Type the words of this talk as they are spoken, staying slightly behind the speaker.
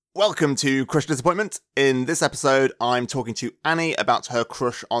Welcome to Crush Disappointment. In this episode, I'm talking to Annie about her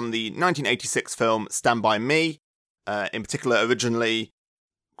crush on the 1986 film Stand By Me. In particular, originally,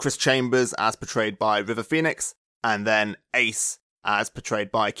 Chris Chambers as portrayed by River Phoenix, and then Ace as portrayed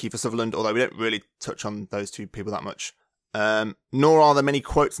by Kiefer Sutherland, although we don't really touch on those two people that much. Nor are there many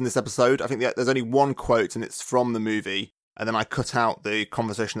quotes in this episode. I think there's only one quote, and it's from the movie, and then I cut out the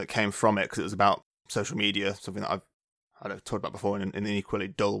conversation that came from it because it was about social media, something that I've talked about before in an equally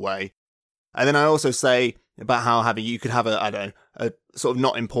dull way. And then I also say about how you could have a sort of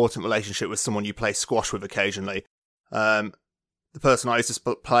not important relationship with someone you play squash with occasionally. The person I used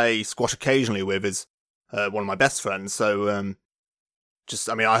to play squash occasionally with is one of my best friends. So I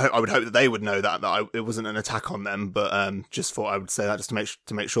would hope that they would know that it wasn't an attack on them, but just thought I would say that just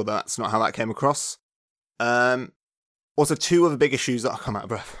to make sure that that's not how that came across. Also, two other big issues that I'll come out of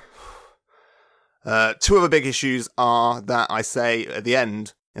breath. Two other big issues are that I say at the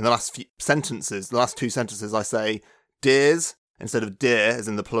end, in the last two sentences, I say dears instead of dear, as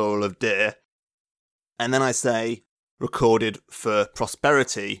in the plural of dear. And then I say recorded for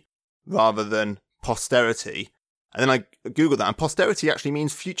prosperity rather than posterity. And then I Googled that, and posterity actually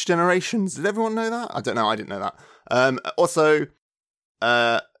means future generations. Did everyone know that? I don't know, I didn't know that. Also,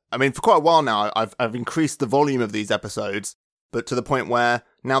 for quite a while now, I've increased the volume of these episodes, but to the point where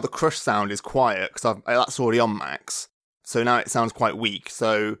now the crush sound is quiet, because that's already on max. So now it sounds quite weak.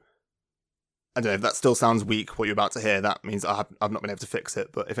 So I don't know if that still sounds weak, what you're about to hear. That means I've not been able to fix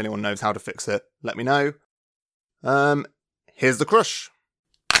it. But if anyone knows how to fix it, let me know. Here's the crush.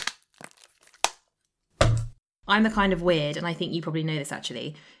 I'm the kind of weird, and I think you probably know this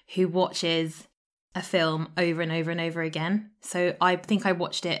actually, who watches a film over and over and over again. So I think I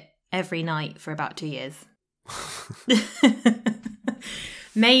watched it every night for about 2 years.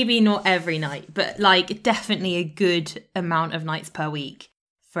 Maybe not every night, but definitely a good amount of nights per week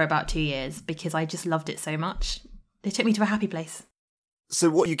for about 2 years, because I just loved it so much. It took me to a happy place. So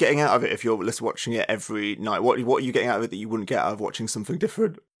what are you getting out of it if you're just watching it every night? What are you getting out of it that you wouldn't get out of watching something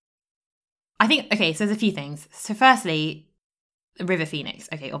different? I think, okay, so there's a few things. So firstly, River Phoenix,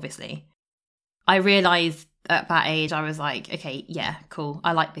 okay, obviously. I realised at that age, I was like, okay, yeah, cool.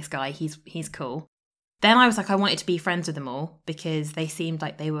 I like this guy. He's cool. Then I was like, I wanted to be friends with them all because they seemed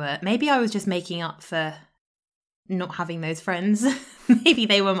like they were... Maybe I was just making up for not having those friends. Maybe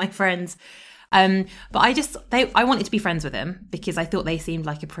they were my friends. But I wanted to be friends with them because I thought they seemed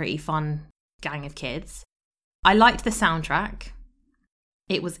like a pretty fun gang of kids. I liked the soundtrack.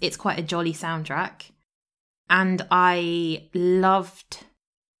 It's quite a jolly soundtrack. And I loved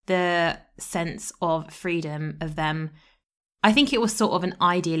the sense of freedom of them. I think it was sort of an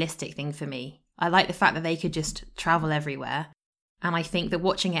idealistic thing for me. I like the fact that they could just travel everywhere. And I think that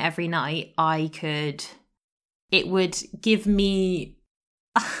watching it every night, it would give me,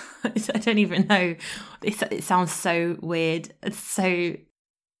 I don't even know. It sounds so weird. I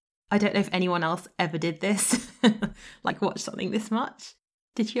don't know if anyone else ever did this, watch something this much.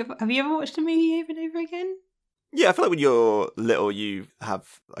 Have you ever watched a movie over and over again? Yeah, I feel like when you're little, you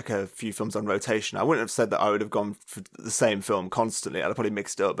have a few films on rotation. I wouldn't have said that I would have gone for the same film constantly. I'd have probably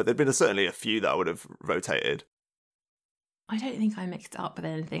mixed it up, but there'd been certainly a few that I would have rotated. I don't think I mixed it up with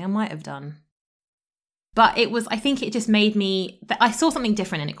anything. I might have done. But I think it just made me... I saw something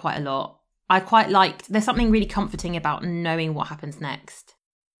different in it quite a lot. I quite liked... There's something really comforting about knowing what happens next.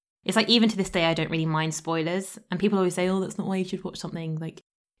 It's even to this day, I don't really mind spoilers. And people always say, oh, that's not why you should watch something.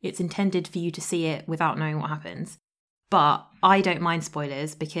 It's intended for you to see it without knowing what happens. But I don't mind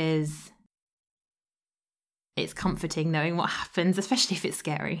spoilers because it's comforting knowing what happens, especially if it's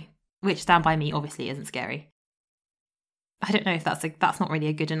scary, which Stand By Me obviously isn't scary. I don't know if that's not really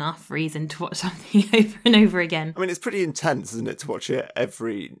a good enough reason to watch something over and over again. I mean, it's pretty intense, isn't it, to watch it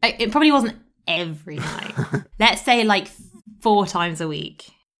every... It probably wasn't every night. Let's say 4 times a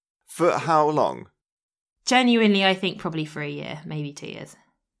week. For how long? Genuinely, I think probably for a year, maybe 2 years.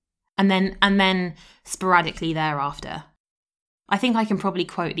 And then sporadically thereafter. I think I can probably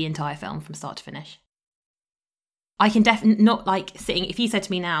quote the entire film from start to finish. I can definitely not sitting... If you said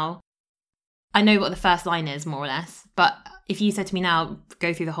to me now, I know what the first line is, more or less, but if you said to me now,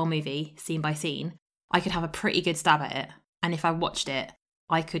 go through the whole movie, scene by scene, I could have a pretty good stab at it. And if I watched it,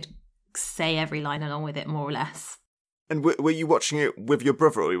 I could say every line along with it, more or less. And were you watching it with your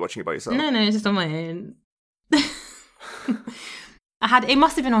brother, or were you watching it by yourself? No, just on my own. It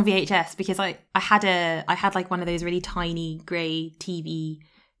must have been on VHS because I had one of those really tiny grey TV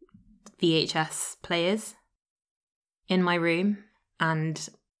VHS players in my room, and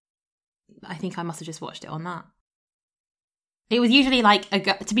I think I must have just watched it on that. It was usually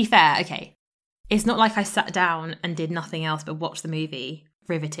to be fair, okay, it's not like I sat down and did nothing else but watch the movie.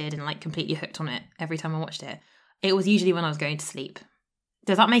 riveted and like completely hooked on it every time I watched it, it was usually when I was going to sleep.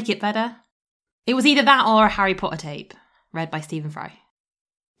 Does that make it better? It was either that or a Harry Potter tape read by Stephen Fry.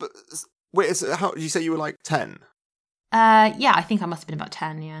 But wait, so how did you say you were like 10? Yeah, I think I must have been about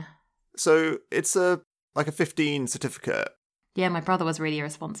 10, yeah. So it's like a 15 certificate. Yeah, my brother was really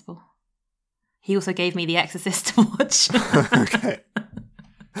irresponsible. He also gave me The Exorcist to watch. Okay.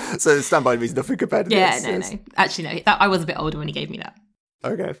 So Stand By Me is nothing compared to The Exorcist. No. Actually, no. I was a bit older when he gave me that.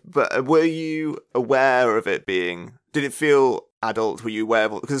 Okay. But were you aware of it being... Did it feel adult? Were you aware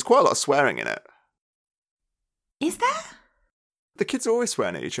of... Because there's quite a lot of swearing in it. Is there? The kids are always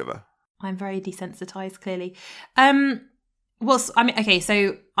swearing at each other. I'm very desensitized, clearly. Okay,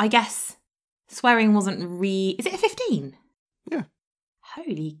 so I guess swearing wasn't Is it a 15? Yeah.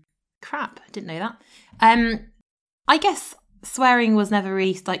 Holy crap, I didn't know that. I guess swearing was never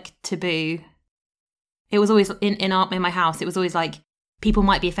really like taboo. It was always in my house. It was always like people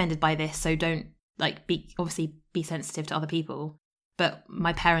might be offended by this, so don't like be sensitive to other people. But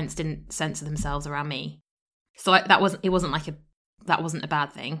my parents didn't censor themselves around me, so that wasn't a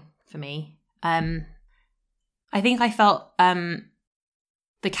bad thing for me. I think I felt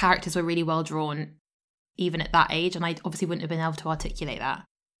the characters were really well drawn, even at that age, and I obviously wouldn't have been able to articulate that.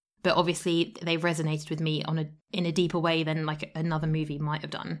 But obviously, they resonated with me in a deeper way than like another movie might have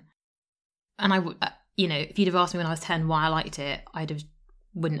done. And I would, if you'd have asked me when I was 10 why I liked it,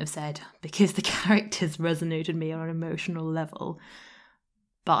 wouldn't have said because the characters resonated with me on an emotional level.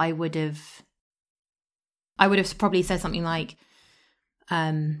 But I would have probably said something like,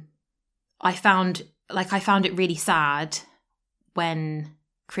 I found it really sad when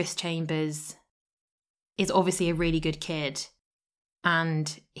Chris Chambers is obviously a really good kid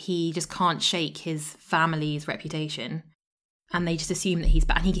and he just can't shake his family's reputation and they just assume that he's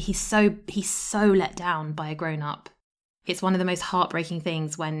bad. And he's so let down by a grown-up. It's one of the most heartbreaking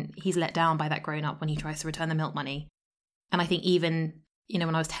things when he's let down by that grown-up when he tries to return the milk money. And I think even,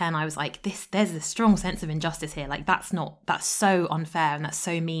 when I was 10, I was like, there's a strong sense of injustice here. Like, that's so unfair and that's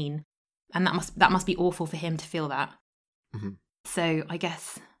so mean. And that must be awful for him to feel that. Mm-hmm. So I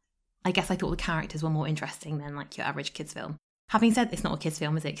guess I thought the characters were more interesting than like your average kids film. Having said, it's not a kids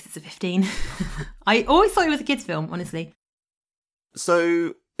film, is it? Because it's a 15. I always thought it was a kids film, honestly.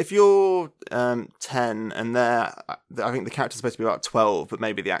 So if you're 10 and I think the character's supposed to be about 12, but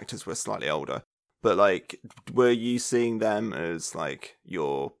maybe the actors were slightly older. But like, were you seeing them as like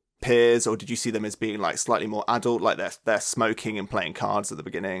your peers, or did you see them as being like slightly more adult, like they're smoking and playing cards at the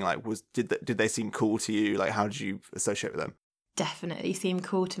beginning? Like, did they seem cool to you? Like, how did you associate with them? Definitely seemed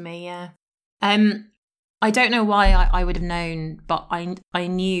cool to me, yeah. I don't know why I would have known, but I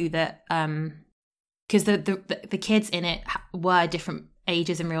knew that because the kids in it were different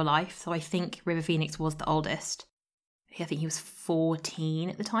ages in real life. So I think River Phoenix was the oldest. I think he was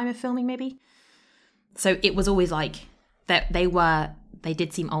 14 at the time of filming, maybe. So it was always like that they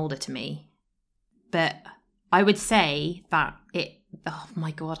did seem older to me. But I would say that oh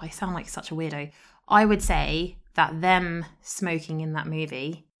my God, I sound like such a weirdo. I would say that them smoking in that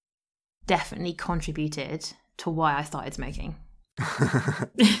movie definitely contributed to why I started smoking.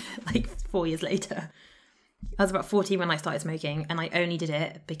 Like 4 years later. I was about 14 when I started smoking, and I only did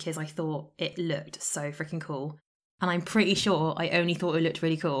it because I thought it looked so freaking cool. And I'm pretty sure I only thought it looked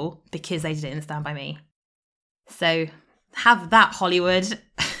really cool because they did it in Stand By Me. So have that, Hollywood.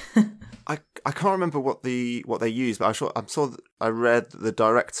 I can't remember what they used, but I read that the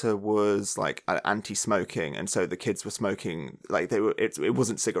director was like anti-smoking, and so the kids were smoking like it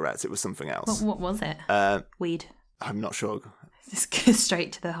wasn't cigarettes, it was something else. What was it? Weed. I'm not sure. Just go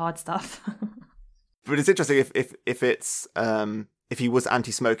straight to the hard stuff. But it's interesting if it's if he was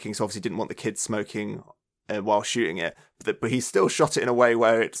anti-smoking, so obviously didn't want the kids smoking while shooting it, but he still shot it in a way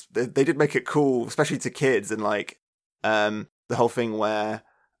where they did make it cool, especially to kids, and like the whole thing where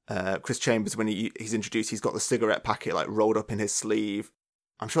Chris Chambers, when he's introduced, he's got the cigarette packet like rolled up in his sleeve.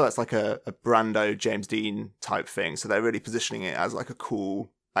 I'm sure that's like a Brando, James Dean type thing. So they're really positioning it as like a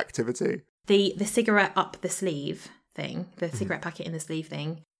cool activity. The cigarette up the sleeve thing, the cigarette packet in the sleeve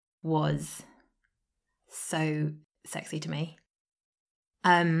thing, was so sexy to me.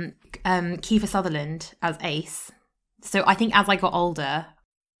 Kiefer Sutherland as Ace. So I think as I got older,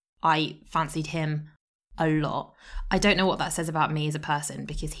 I fancied him a lot. I don't know what that says about me as a person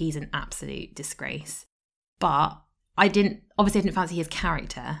because he's an absolute disgrace. But I didn't fancy his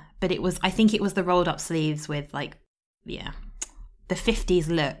character, but I think it was the rolled up sleeves with like, yeah, the 50s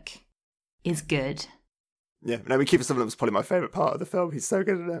look is good. Yeah, no, Kiefer Sutherland was probably my favourite part of the film. He's so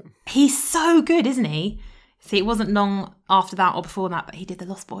good at it. He's so good, isn't he? See, it wasn't long after that or before that, but he did The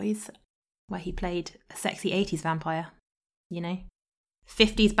Lost Boys, where he played a sexy 80s vampire,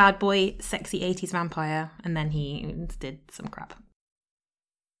 50s bad boy, sexy 80s vampire, and then he did some crap.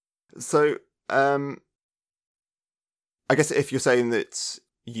 So, I guess if you're saying that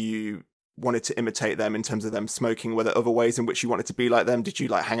you wanted to imitate them in terms of them smoking, were there other ways in which you wanted to be like them? Did you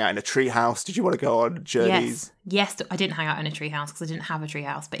like hang out in a tree house? Did you want to go on journeys? Yes, I didn't hang out in a tree house because I didn't have a tree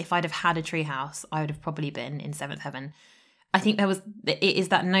house. But if I'd have had a tree house, I would have probably been in Seventh Heaven. I think it is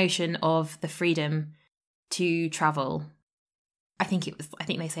that notion of the freedom to travel. I think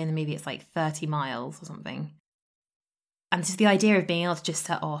they say in the movie it's like 30 miles or something. And just the idea of being able to just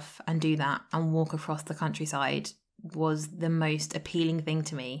set off and do that and walk across the countryside was the most appealing thing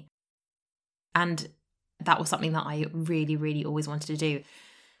to me. And that was something that I really, really always wanted to do.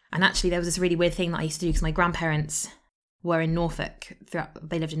 And actually, there was this really weird thing that I used to do because my grandparents were in Norfolk.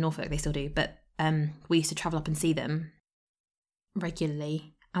 They lived in Norfolk, they still do. But we used to travel up and see them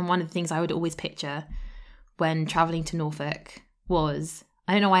regularly. And one of the things I would always picture when travelling to Norfolk was,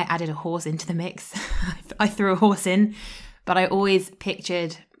 I don't know why I added a horse into the mix. I threw a horse in. But I always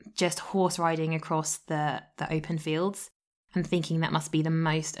pictured just horse riding across the open fields and thinking that must be the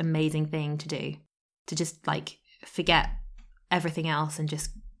most amazing thing to do, to just like forget everything else and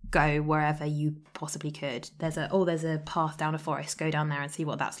just go wherever you possibly could. There's a path down a forest, go down there and see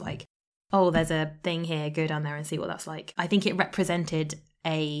what that's like. Oh, there's a thing here, go down there and see what that's like. I think it represented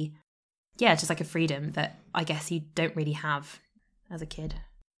just like a freedom that I guess you don't really have as a kid.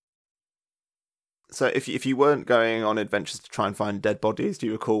 So if you weren't going on adventures to try and find dead bodies, do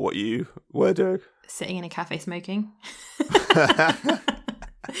you recall what you were doing? Sitting in a cafe smoking.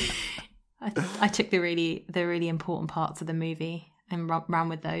 I took the really important parts of the movie and ran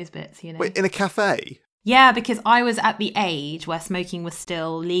with those bits, you know. Wait, in a cafe? Yeah, because I was at the age where smoking was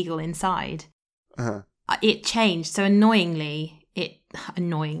still legal inside. Uh-huh. It changed. So annoyingly,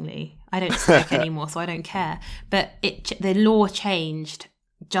 I don't smoke anymore, so I don't care. But the law changed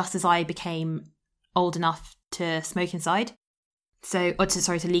just as I became old enough to smoke inside. To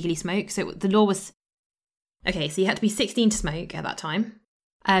legally smoke. So the law was, okay, so you had to be 16 to smoke at that time.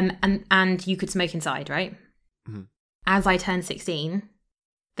 And you could smoke inside, right? Mm-hmm. As I turned 16,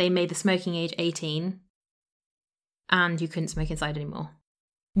 they made the smoking age 18 and you couldn't smoke inside anymore.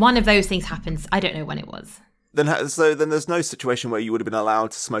 One of those things happens. I don't know when it was. Then there's no situation where you would have been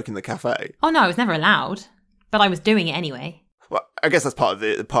allowed to smoke in the cafe? Oh, no, I was never allowed. But I was doing it anyway. Well, I guess that's part of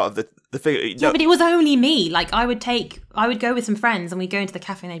the figure. Yeah, but it was only me. Like, I would go with some friends and we'd go into the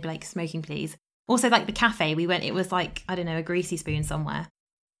cafe and they'd be like, smoking, please. Also, like, the cafe we went, it was like, I don't know, a greasy spoon somewhere.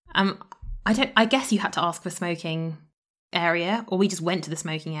 I guess you had to ask for smoking area, or we just went to the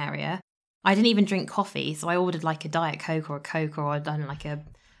smoking area. I didn't even drink coffee, so I ordered like a Diet Coke or a Coke, or I'd done like a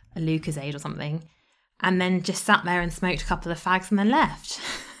Lucozade or something, and then just sat there and smoked a couple of fags and then left.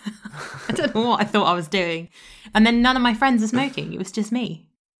 I don't know what I thought I was doing. And then none of my friends were smoking. It was just me.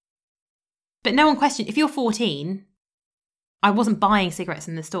 But no one questioned. If you're 14, I wasn't buying cigarettes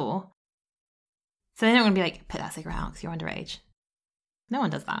in the store. So they're not going to be like, put that cigarette out because you're underage. No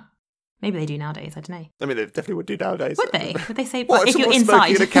one does that. Maybe they do nowadays. I don't know. I mean, they definitely would do nowadays. Would they? Would they say, what, if you're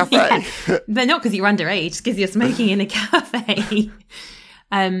inside? In a cafe? Yeah. But not because you're underage, because you're smoking in a cafe.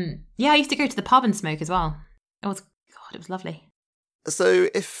 I used to go to the pub and smoke as well. It was lovely. So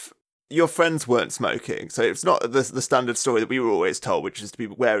if your friends weren't smoking, so it's not the standard story that we were always told, which is to be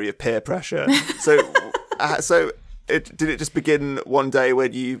wary of peer pressure. So did it just begin one day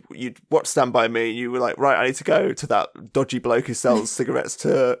when you watched Stand By Me and you were like, right, I need to go to that dodgy bloke who sells cigarettes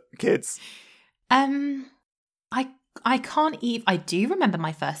to kids? I can't even... I do remember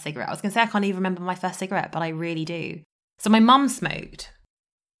my first cigarette. I was going to say I can't even remember my first cigarette, but I really do. So my mum smoked.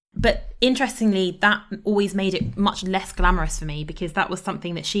 But interestingly, that always made it much less glamorous for me because that was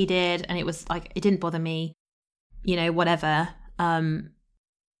something that she did and it was like, it didn't bother me, you know, whatever. That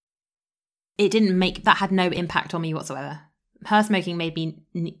had no impact on me whatsoever. Her smoking made me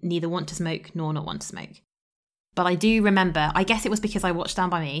neither want to smoke nor not want to smoke. But I do remember, I guess it was because I watched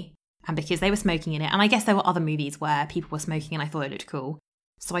Stand By Me and because they were smoking in it. And I guess there were other movies where people were smoking and I thought it looked cool.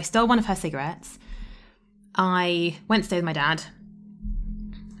 So I stole one of her cigarettes. I went to stay with my dad,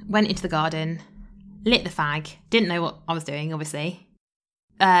 went into the garden, lit the fag, didn't know what I was doing, obviously.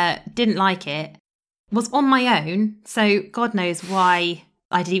 Didn't like it. Was on my own, so God knows why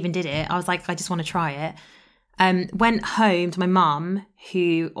I even did it. I was like, I just want to try it. Went home to my mum,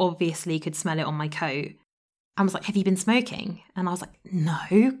 who obviously could smell it on my coat, and was like, have you been smoking? And I was like,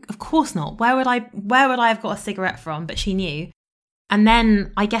 no, of course not. Where would I have got a cigarette from? But she knew. And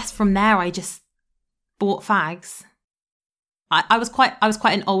then I guess from there I just bought fags. I was quite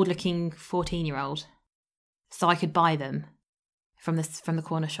an old looking 14-year-old, so I could buy them from the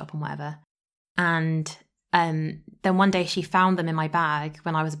corner shop and whatever. And Then one day she found them in my bag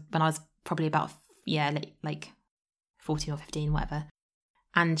when I was probably about, like 14 or 15, whatever.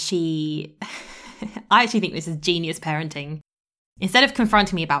 And she, I actually think this is genius parenting. Instead of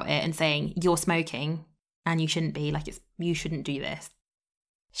confronting me about it and saying, you're smoking and you shouldn't be, like, you shouldn't do this,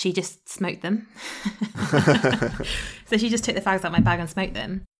 she just smoked them. So she just took the fags out of my bag and smoked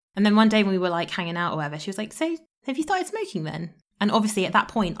them. And then one day when we were like hanging out or whatever, she was like, so have you started smoking then? And obviously at that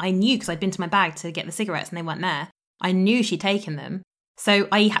point I knew, because I'd been to my bag to get the cigarettes and they weren't there. I knew she'd taken them. So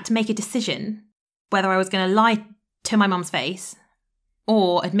I had to make a decision whether I was going to lie to my mum's face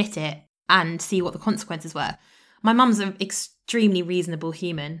or admit it and see what the consequences were. My mum's an extremely reasonable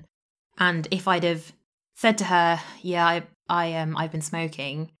human. And if I'd have said to her, yeah, I've been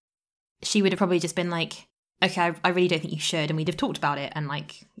smoking, she would have probably just been like, okay, I really don't think you should. And we'd have talked about it. And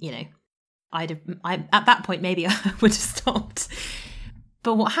like, you know, at that point, maybe I would have stopped.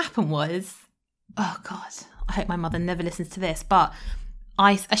 But what happened was, oh God, I hope my mother never listens to this, but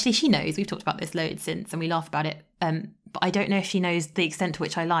she knows, we've talked about this loads since and we laugh about it. But I don't know if she knows the extent to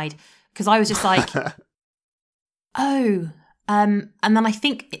which I lied, because I was just like, oh, and then I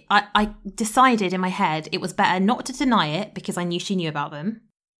think I decided in my head it was better not to deny it because I knew she knew about them.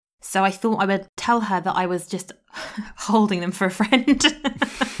 So I thought I would tell her that I was just holding them for a friend,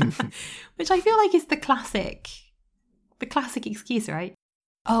 which I feel like is the classic excuse, right?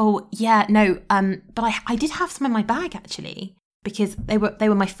 Oh yeah, no, but I did have some in my bag actually, because they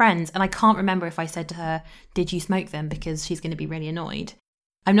were my friends, and I can't remember if I said to her, "Did you smoke them?" because she's going to be really annoyed.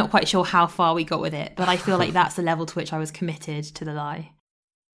 I'm not quite sure how far we got with it, but I feel like that's the level to which I was committed to the lie.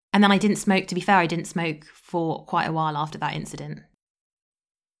 And then I didn't smoke. To be fair, I didn't smoke for quite a while after that incident.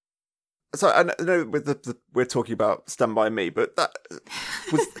 So I know we're talking about Stand By Me, but that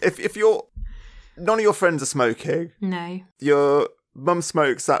was, if none of your friends are smoking, no, your mum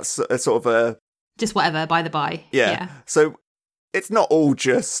smokes, that's a sort of a just whatever, by the by. Yeah. So it's not all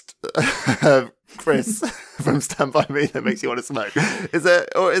just Chris from Stand By Me that makes you want to smoke, is it?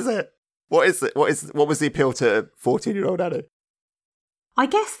 Or is it? What is it? What was the appeal to 14-year-old Annie? I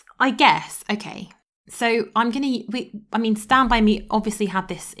guess. Okay. So Stand By Me obviously had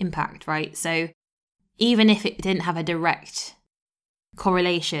this impact, right? So even if it didn't have a direct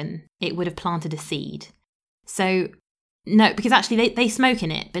correlation, it would have planted a seed. So no, because actually they smoke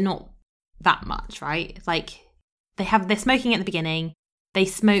in it, but not that much, right? Like they're smoking at the beginning, they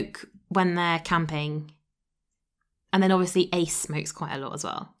smoke when they're camping, and then obviously Ace smokes quite a lot as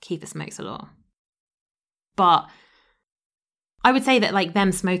well. Kiefer smokes a lot. But I would say that like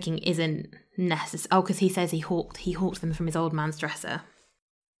them smoking isn't necessary. Oh, because he says he hawked them from his old man's dresser.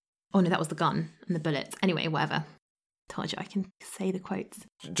 Oh no, that was the gun and the bullets. Anyway, whatever. Told you I can say the quotes.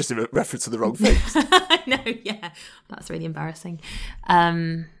 Just in reference to the wrong things. I know, yeah. That's really embarrassing.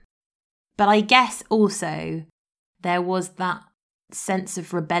 But I guess also there was that sense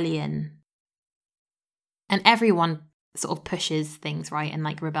of rebellion. And everyone sort of pushes things, right? And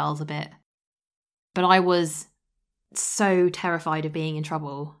like rebels a bit. But I was so terrified of being in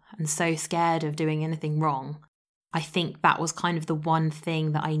trouble and so scared of doing anything wrong. I think that was kind of the one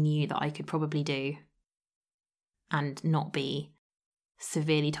thing that I knew that I could probably do and not be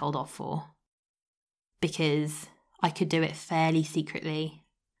severely told off for, because I could do it fairly secretly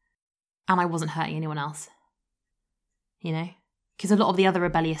and I wasn't hurting anyone else, you know? Because a lot of the other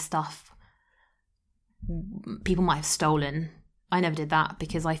rebellious stuff people might have stolen. I never did that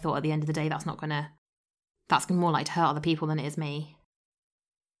because I thought at the end of the day that's more like to hurt other people than it is me.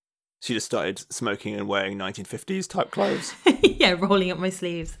 She just started smoking and wearing 1950s type clothes. Yeah, rolling up my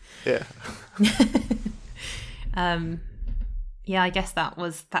sleeves. Yeah. Yeah, I guess that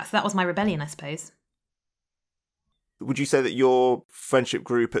was my rebellion, I suppose. Would you say that your friendship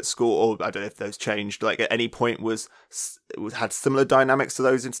group at school, or I don't know if those changed, like at any point had similar dynamics to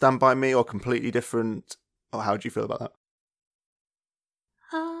those in Stand By Me, or completely different? Or how do you feel about that?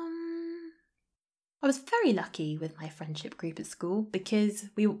 I was very lucky with my friendship group at school because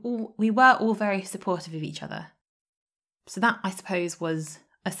we were all very supportive of each other. So that, I suppose, was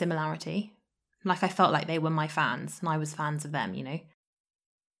a similarity. Like I felt like they were my fans and I was fans of them, you know.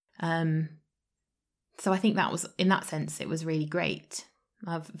 So I think that was, in that sense, it was really great.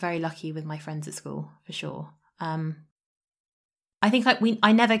 I'm very lucky with my friends at school, for sure. I think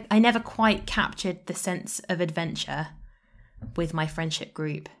I never quite captured the sense of adventure with my friendship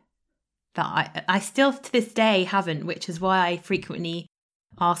group that I still to this day haven't, which is why I frequently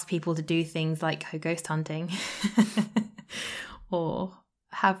ask people to do things like go ghost hunting or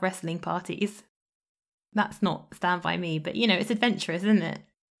have wrestling parties. That's not Stand By Me, but you know, it's adventurous, isn't it?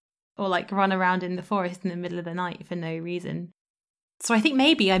 Or like run around in the forest in the middle of the night for no reason. So I think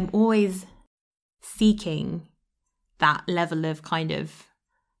maybe I'm always seeking that level of kind of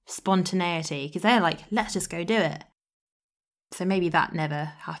spontaneity, because they're like, let's just go do it. So maybe that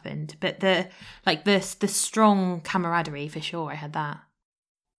never happened. But the strong camaraderie, for sure, I had that.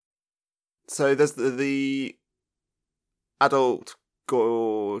 So there's the adult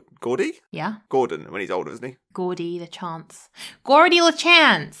Gordy? Yeah. Gordon, when he's older, isn't he? Gordy LaChance. Gordy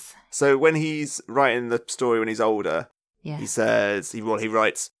LaChance! So when he's writing the story when he's older, Yeah. he says, he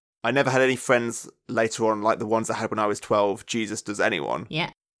writes, I never had any friends later on like the ones I had when I was 12. Jesus, does anyone?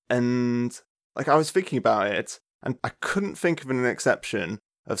 Yeah. And like I was thinking about it, and I couldn't think of an exception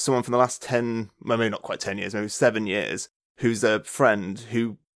of someone from the last 10, well, maybe not quite 10 years, maybe 7 years, who's a friend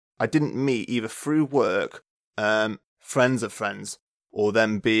who I didn't meet either through work, friends of friends, or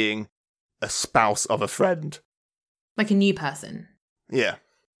them being a spouse of a friend. Like a new person. Yeah.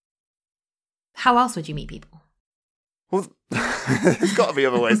 How else would you meet people? Well, there's got to be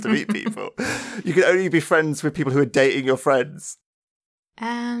other ways to meet people. You can only be friends with people who are dating your friends.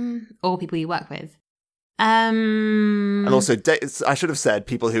 Or people you work with. And also, I should have said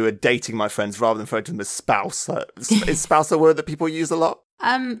people who are dating my friends rather than referring to them as spouse. Is spouse a word that people use a lot?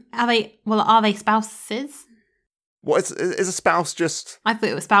 Are they spouses? What is a spouse just? I thought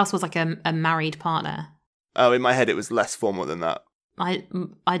a spouse was like a married partner. Oh, in my head it was less formal than that. I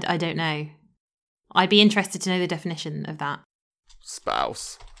don't know. I'd be interested to know the definition of that.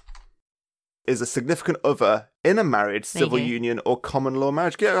 Spouse is a significant other in a marriage, civil union, or common law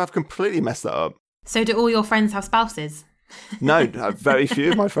marriage. Yeah, I've completely messed that up. So do all your friends have spouses? No, very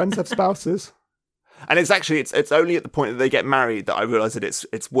few of my friends have spouses. And it's only at the point that they get married that I realise that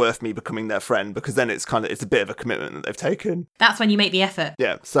it's worth me becoming their friend, because then it's a bit of a commitment that they've taken. That's when you make the effort.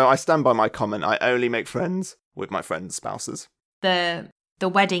 Yeah, so I stand by my comment. I only make friends with my friends' spouses. The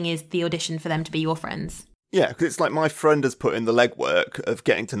wedding is the audition for them to be your friends. Yeah, because it's like my friend has put in the legwork of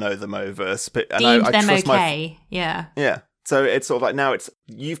getting to know them over. And deemed I them trust okay. Yeah. Yeah. So it's sort of like now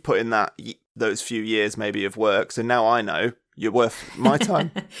you've put in those few years maybe of work, so now I know you're worth my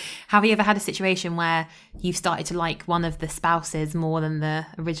time. Have you ever had a situation where you've started to like one of the spouses more than the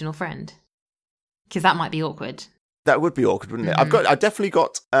original friend? Because that might be awkward. That would be awkward, wouldn't it? Mm-hmm. I've definitely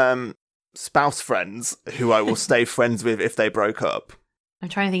got spouse friends who I will stay friends with if they broke up. I'm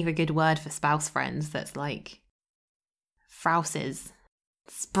trying to think of a good word for spouse friends that's like frouses,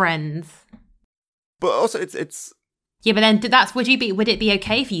 sprens. But also it's yeah, but then would it be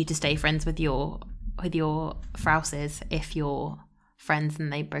okay for you to stay friends with your frouses if you're friends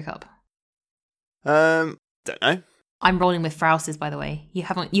and they broke up? Don't know. I'm rolling with frouses, by the way. You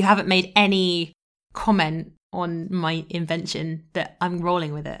haven't made any comment on my invention, but I'm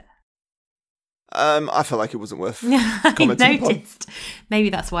rolling with it. I felt like it wasn't worth I commenting noticed. upon. Maybe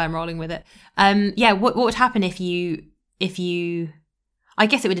that's why I'm rolling with it. Yeah, what would happen if you I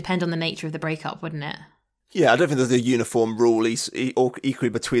guess it would depend on the nature of the breakup, wouldn't it? Yeah, I don't think there's a uniform rule equally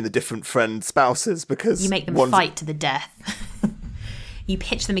between the different friend spouses, because you make them fight to the death. You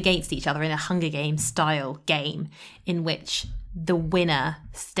pitch them against each other in a Hunger Games style game in which the winner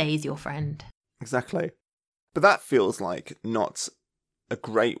stays your friend. Exactly. But that feels like not a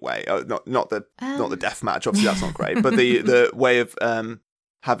great way. Not the death match. Obviously, that's not great. But the way of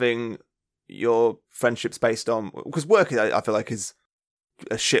having your friendships based on, because work, I feel like, is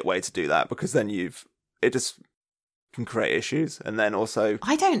a shit way to do that, because then it just can create issues, and then also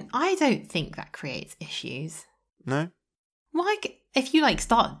I don't think that creates issues. No. Why, if you like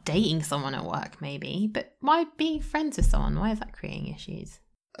start dating someone at work, maybe, but why be friends with someone? Why is that creating issues?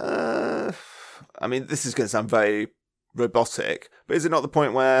 I mean, this is going to sound very robotic, but is it not the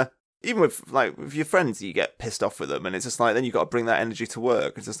point where even with your friends, you get pissed off with them, and it's just like then you got to bring that energy to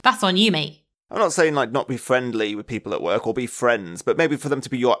work? It's just, that's on you, mate. I'm not saying like not be friendly with people at work or be friends, but maybe for them to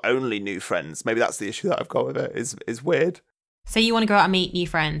be your only new friends. Maybe that's the issue that I've got with it. Is weird. So you want to go out and meet new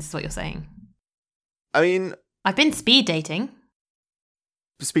friends? Is what you're saying? I mean, I've been speed dating.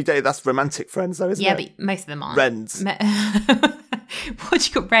 Speed dating, that's romantic friends, though, isn't it? Yeah, but most of them aren't. Friends. What do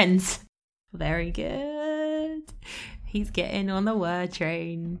you got, friends? Very good. He's getting on the word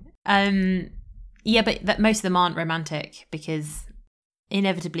train. Yeah, but most of them aren't romantic, because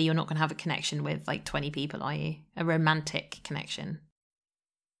inevitably you're not going to have a connection with like 20 people, are you? A romantic connection.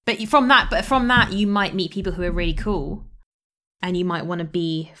 But from that you might meet people who are really cool, and you might want to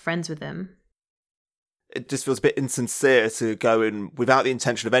be friends with them. It just feels a bit insincere to go in without the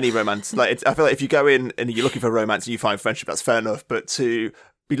intention of any romance. I feel like if you go in and you're looking for romance and you find friendship, that's fair enough. But to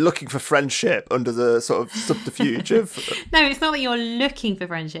be looking for friendship under the sort of subterfuge of no, it's not that you're looking for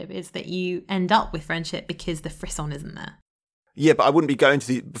friendship. It's that you end up with friendship because the frisson isn't there. Yeah, but I wouldn't be going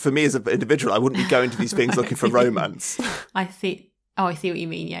to for me as an individual, I wouldn't be going to these things looking for romance. I see. Oh, I see what you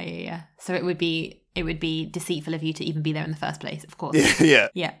mean. Yeah. So it would be deceitful of you to even be there in the first place, of course. Yeah.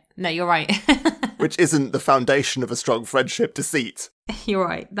 Yeah. No, you're right. Which isn't the foundation of a strong friendship, deceit. You're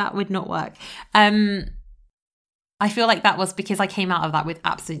right. That would not work. I feel like that was because I came out of that with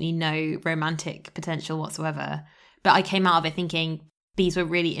absolutely no romantic potential whatsoever. But I came out of it thinking these were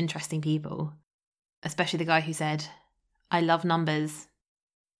really interesting people, especially the guy who said, I love numbers.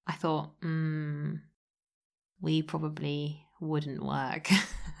 I thought, we probably wouldn't work.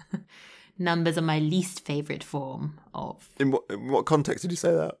 Numbers are my least favourite form of... In what context did you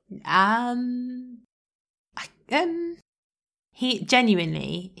say that?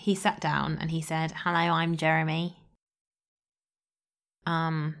 He sat down and he said, hello, I'm Jeremy.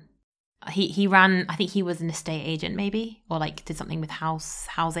 He ran, I think he was an estate agent maybe, or like did something with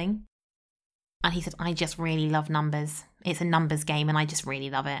housing. And he said, I just really love numbers. It's a numbers game and I just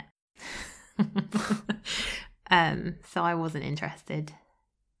really love it. So I wasn't interested,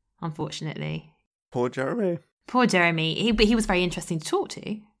 unfortunately. Poor Jeremy. Poor Jeremy. But he was very interesting to talk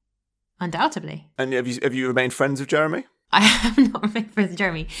to, undoubtedly. And have you remained friends with Jeremy? I have not remained friends with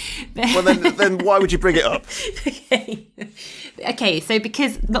Jeremy. Well, then why would you bring it up? Okay, so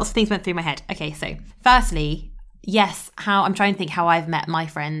because lots of things went through my head. Okay, so firstly, yes, I'm trying to think how I've met my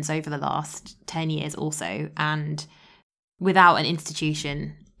friends over the last 10 years also. And without an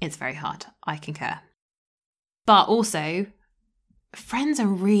institution, it's very hard. I concur. But also, friends are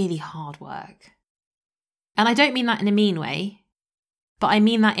really hard work. And I don't mean that in a mean way, but I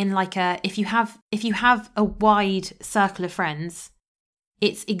mean that in like if you have a wide circle of friends,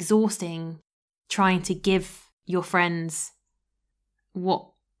 it's exhausting trying to give your friends what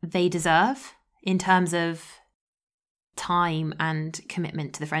they deserve in terms of time and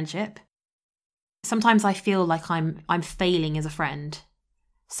commitment to the friendship. Sometimes I feel like I'm failing as a friend.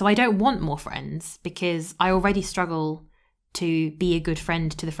 So I don't want more friends because I already struggle to be a good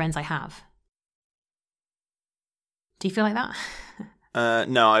friend to the friends I have. Do you feel like that?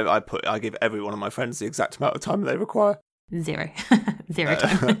 No, I give every one of my friends the exact amount of time they require. Zero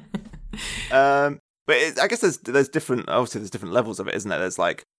time. But I guess there's different levels of it, isn't there? There's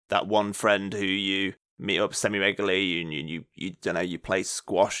like that one friend who you meet up semi-regularly and you don't know, you play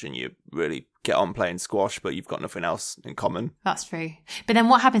squash and you really get on playing squash, but you've got nothing else in common. That's true. But then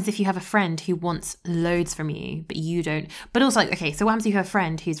what happens if you have a friend who wants loads from you, but you don't? But also, okay, so what happens if you have a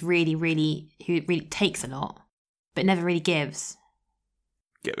friend who really takes a lot, but never really gives?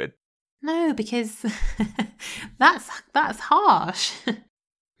 Get rid. No, because that's harsh.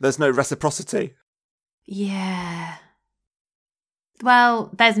 There's no reciprocity. Yeah. Well,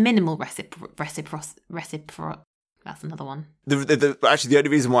 there's minimal reciprocity. That's another one. Actually, the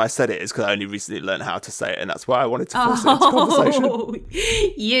only reason why I said it is because I only recently learned how to say it, and that's why I wanted to force it into conversation.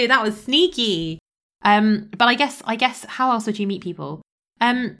 Yeah, that was sneaky. But I guess how else would you meet people?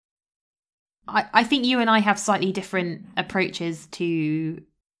 I think you and I have slightly different approaches to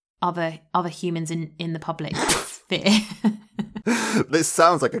other humans in the public sphere. This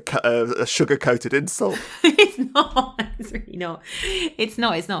sounds like a sugar-coated insult. It's not. It's really not. It's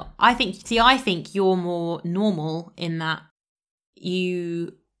not. I think you're more normal in that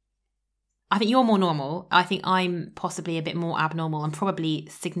I think you're more normal. I think I'm possibly a bit more abnormal and probably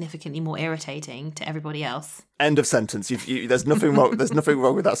significantly more irritating to everybody else. End of sentence. There's nothing wrong. There's nothing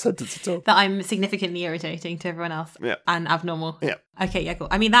wrong with that sentence at all. That I'm significantly irritating to everyone else. Yeah. And abnormal. Yeah. Okay. Yeah. Cool.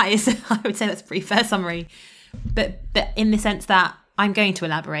 I mean, that is. I would say that's a pretty fair summary. But in the sense that I'm going to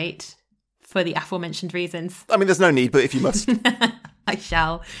elaborate for the aforementioned reasons. I mean, there's no need, but if you must, I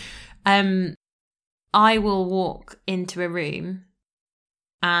shall. I will walk into a room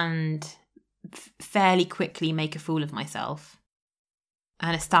and fairly quickly make a fool of myself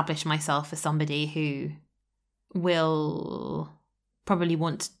and establish myself as somebody who will probably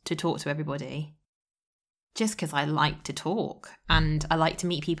want to talk to everybody just because I like to talk and I like to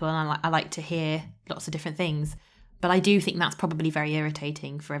meet people and I like to hear lots of different things. But I do think that's probably very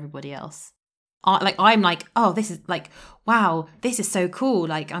irritating for everybody else. I'm like, oh, this is like, wow, this is so cool.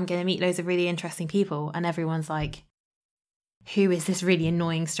 Like, I'm going to meet loads of really interesting people. And everyone's like, who is this really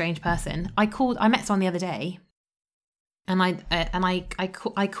annoying, strange person? I met someone the other day and I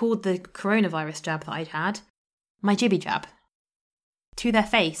called the coronavirus jab that I'd had my jibby jab to their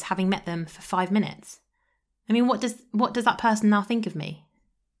face, having met them for 5 minutes. I mean, what does that person now think of me?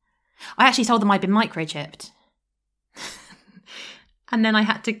 I actually told them I'd been microchipped. And then I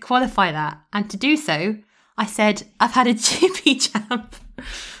had to qualify that. And to do so, I said, I've had a jibby jab.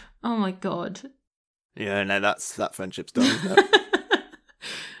 Oh my God. Yeah, no, that friendship's done, isn't it?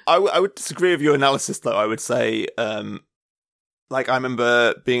 I would disagree with your analysis, though. I would say, like, I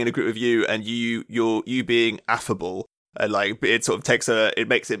remember being in a group with you and you being affable And like it sort of it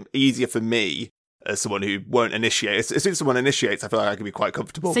makes it easier for me as someone who won't initiate. As soon as someone initiates, I feel like I can be quite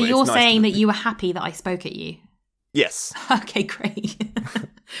comfortable. So but you're it's nice saying that you were happy that I spoke at you? Yes. Okay, great.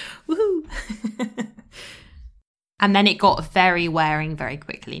 Woohoo. And then it got very wearing very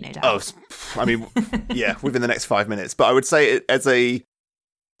quickly, no doubt. Oh, I mean, yeah, within the next 5 minutes. But I would say it as a,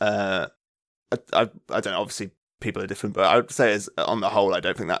 I don't know, obviously people are different, but I would say as on the whole, I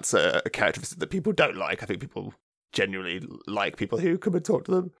don't think that's a characteristic that people don't like. I think people genuinely like people who come and talk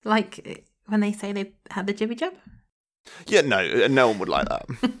to them. Like when they say they had the jibby jab? Yeah, no one would like that.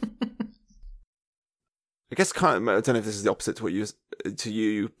 I guess I don't know if this is the opposite to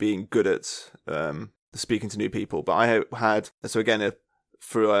you being good at speaking to new people, but I had, so again,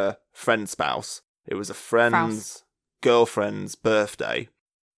 through a friend's spouse, it was a friend's girlfriend's birthday.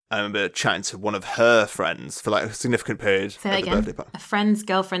 I remember chatting to one of her friends for like a significant period. Say that again. A friend's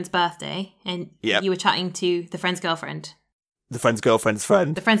girlfriend's birthday, and you were chatting to the friend's girlfriend. The friend's girlfriend's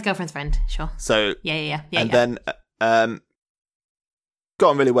friend. The friend's girlfriend's friend, sure. So yeah. Then got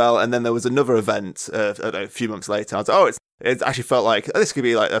on really well, and then there was another event a few months later. I was like, it actually felt like this could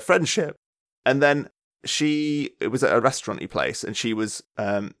be like a friendship. And then it was at a restauranty place, and she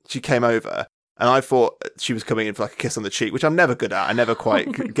came over. And I thought she was coming in for like a kiss on the cheek, which I'm never good at. I never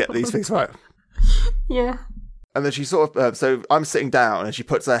quite get these things right. Yeah. And then she sort of, so I'm sitting down and she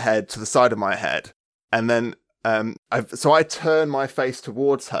puts her head to the side of my head. And then, so I turn my face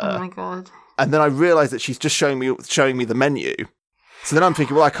towards her. Oh my God. And then I realise that she's just showing me the menu. So then I'm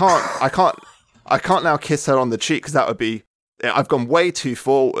thinking, well, I can't now kiss her on the cheek because that would be, I've gone way too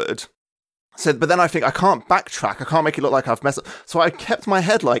forward. So, but then I think I can't backtrack. I can't make it look like I've messed up. So I kept my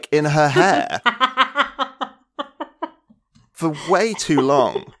head like in her hair for way too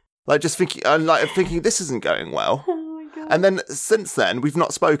long. Like just thinking this isn't going well. Oh my God. And then since then we've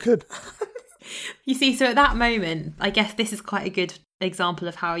not spoken. You see, so at that moment, I guess this is quite a good example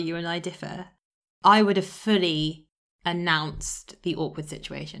of how you and I differ. I would have fully announced the awkward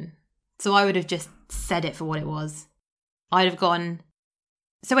situation. So I would have just said it for what it was. I'd have gone,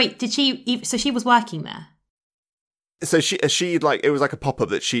 so wait, so she was working there? So she like, it was like a pop-up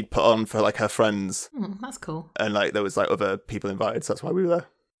that she'd put on for like her friends. That's cool. And like there was like other people invited, so that's why we were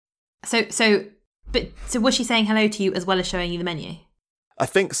there. So was she saying hello to you as well as showing you the menu? I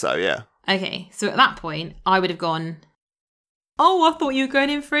think so, yeah. Okay, so at that point, I would have gone, oh, I thought you were going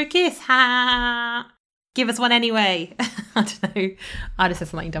in for a kiss. Ha! Give us one anyway. I don't know. I'd have said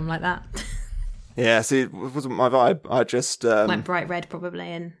something dumb like that. Yeah, see, it wasn't my vibe. I just... like bright red, probably,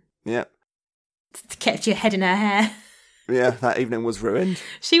 and... Yeah. Kept your head in her hair. Yeah, that evening was ruined.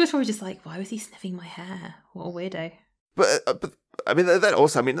 She was probably just like, why was he sniffing my hair? What a weirdo. But I mean, then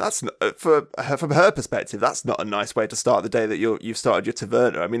also, I mean, that's not, from her perspective, that's not a nice way to start the day that you've started your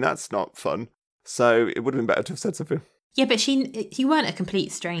taverna. I mean, that's not fun. So it would have been better to have said something. Yeah, but you weren't a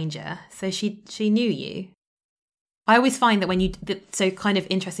complete stranger, so she knew you. I always find that so kind of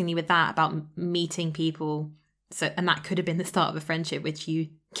interestingly with that about meeting people, and that could have been the start of a friendship which you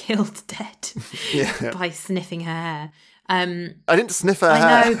killed dead by sniffing her hair. I didn't sniff her hair.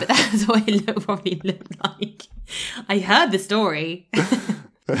 I know, but that's what it probably looked like. I heard the story.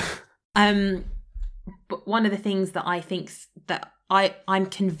 But one of the things that I think that I'm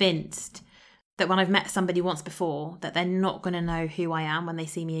convinced that when I've met somebody once before, that they're not going to know who I am when they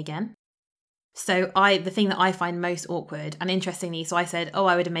see me again. So the thing that I find most awkward, and interestingly, so I said,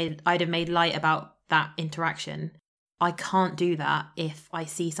 I'd have made light about that interaction. I can't do that if I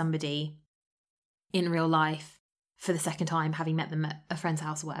see somebody in real life for the second time, having met them at a friend's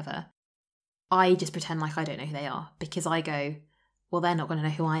house or whatever. I just pretend like I don't know who they are, because I go, well, they're not going to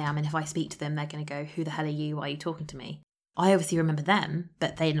know who I am, and if I speak to them, they're going to go, who the hell are you? Why are you talking to me? I obviously remember them,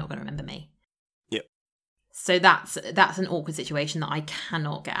 but they're not going to remember me. Yep. So that's an awkward situation that I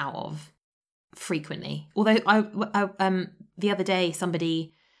cannot get out of frequently. Although I the other day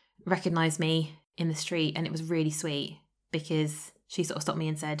somebody recognised me in the street, and it was really sweet because she sort of stopped me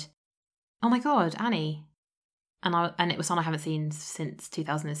and said, "Oh my God, Annie." And it was someone I haven't seen since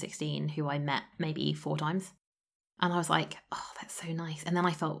 2016, who I met maybe 4 times. And I was like, oh, that's so nice. And then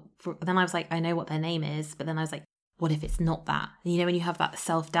I was like, I know what their name is. But then I was like, what if it's not that? And you know, when you have that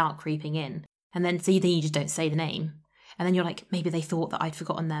self-doubt creeping in. And then so then you just don't say the name. And then you're like, maybe they thought that I'd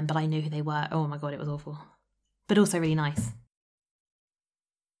forgotten them, but I knew who they were. Oh my God, it was awful. But also really nice.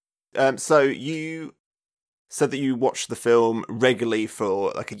 So you said that you watched the film regularly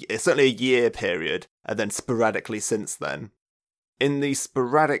for certainly a year period, and then sporadically since then. In these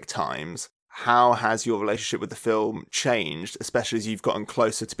sporadic times, how has your relationship with the film changed, especially as you've gotten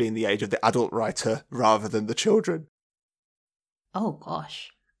closer to being the age of the adult writer rather than the children? Oh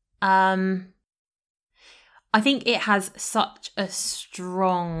gosh. I think it has such a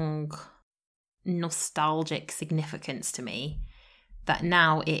strong nostalgic significance to me that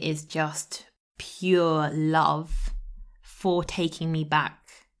now it is just pure love for taking me back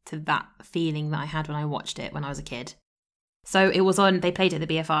to that feeling that I had when I watched it when I was a kid. So it was on, they played it at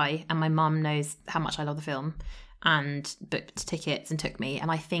the BFI, and my mum knows how much I love the film and booked tickets and took me,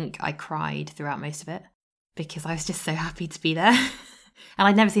 and I think I cried throughout most of it because I was just so happy to be there. And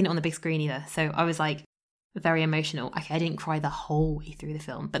I'd never seen it on the big screen either, so I was like very emotional. Okay, I didn't cry the whole way through the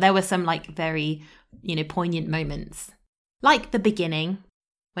film, but there were some like very, poignant moments. Like the beginning,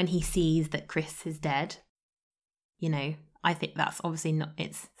 when he sees that Chris is dead. I think that's obviously not,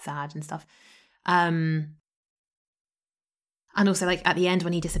 it's sad and stuff. And also like at the end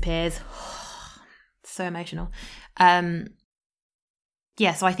when he disappears, so emotional.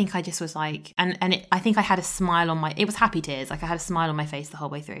 Yeah, so I think I just was like, I think I had a smile on it was happy tears. Like I had a smile on my face the whole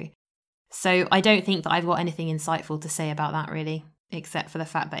way through. So I don't think that I've got anything insightful to say about that really, except for the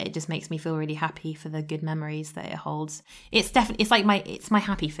fact that it just makes me feel really happy for the good memories that it holds. It's definitely, it's my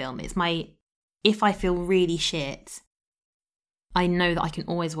happy film. If I feel really shit, I know that I can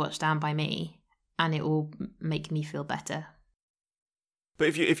always watch Stand By Me and it will make me feel better. But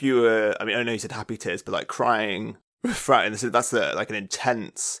if you were, I know you said happy tears, but like crying, right? That's like an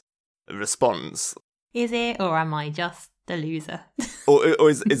intense response. Is it, or am I just a loser? or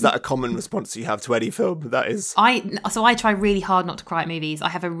is that a common response you have to any film? That is. So I try really hard not to cry at movies. I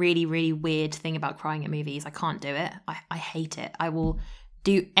have a really, really weird thing about crying at movies. I can't do it. I hate it. I will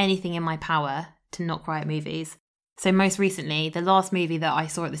do anything in my power to not cry at movies. So most recently, the last movie that I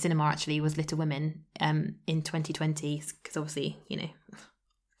saw at the cinema actually was Little Women in 2020, because obviously,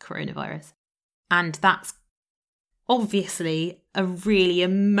 coronavirus. And that's obviously a really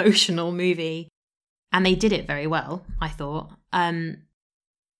emotional movie. And they did it very well, I thought. And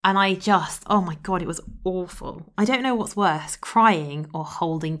I just, oh my God, it was awful. I don't know what's worse, crying or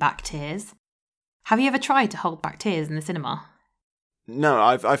holding back tears. Have you ever tried to hold back tears in the cinema? No,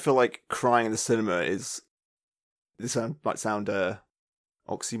 I feel like crying in the cinema is... This might sound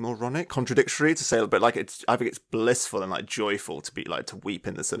oxymoronic, contradictory to say, but like I think it's blissful and like joyful to be like to weep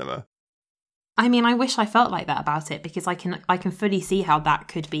in the cinema. I mean, I wish I felt like that about it because I can fully see how that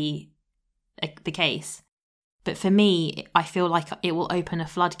could be the case. But for me, I feel like it will open a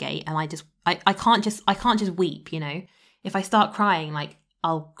floodgate, and I can't just weep. If I start crying, like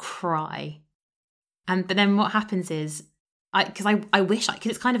I'll cry, but then what happens is because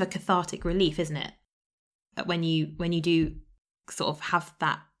it's kind of a cathartic relief, isn't it? When you do sort of have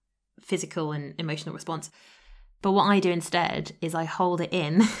that physical and emotional response. But what I do instead is I hold it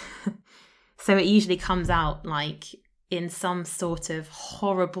in. So it usually comes out like in some sort of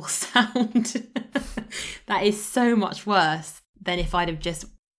horrible sound that is so much worse than if I'd have just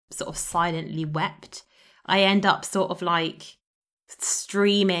sort of silently wept. I end up sort of like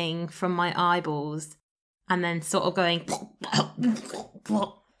streaming from my eyeballs and then sort of going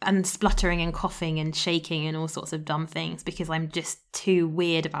and spluttering and coughing and shaking and all sorts of dumb things because I'm just too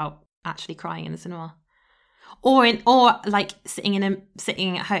weird about actually crying in the cinema. Or like sitting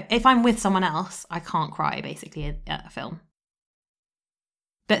at home. If I'm with someone else, I can't cry basically at a film.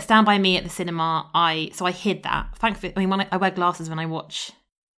 But Stand By Me at the cinema, I hid that. Thankfully, when I wear glasses when I watch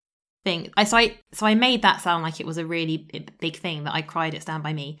things. So I made that sound like it was a really big thing that I cried at Stand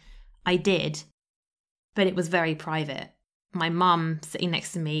By Me. I did, but it was very private. My mum sitting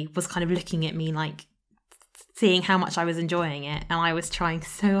next to me was kind of looking at me like seeing how much I was enjoying it, and I was trying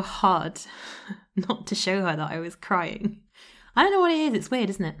so hard not to show her that I was crying. I don't know what it is. It's weird,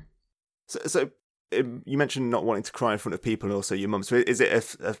 isn't it? So you mentioned not wanting to cry in front of people and also your mum. So is it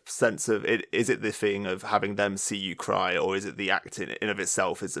a sense of it? Is it the thing of having them see you cry, or is it the act in of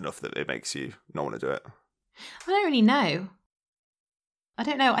itself is enough that it makes you not want to do it? I don't really know. I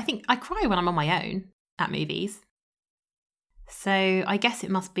don't know. I think I cry when I'm on my own at movies. So I guess it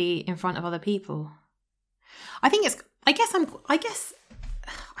must be in front of other people. I guess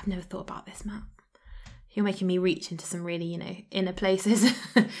I've never thought about this, Matt. You're making me reach into some really, inner places.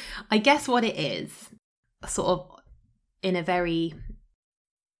 I guess what it is, sort of in a very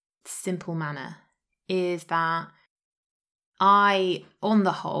simple manner, is that I, on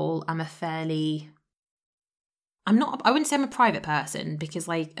the whole, am I wouldn't say I'm a private person because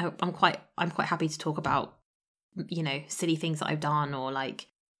like I'm quite happy to talk about, silly things that I've done or like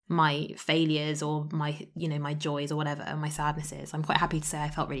my failures or my, my joys or whatever, and my sadnesses. I'm quite happy to say I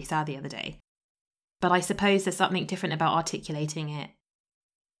felt really sad the other day. But I suppose there's something different about articulating it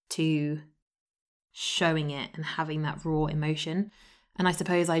to showing it and having that raw emotion. And I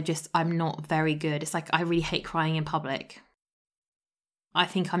suppose I'm not very good. It's like I really hate crying in public. I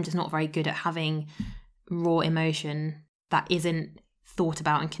think I'm just not very good at having raw emotion that isn't thought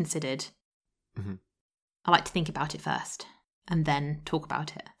about and considered, Mm-hmm. I like to think about it first and then talk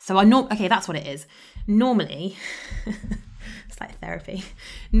about it. So okay, that's what it is. Normally, it's like therapy.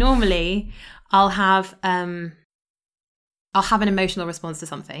 Normally, I'll have an emotional response to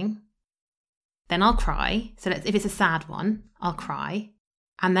something. Then I'll cry. So if it's a sad one, I'll cry.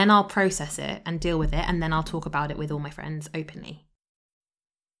 And then I'll process it and deal with it. And then I'll talk about it with all my friends openly.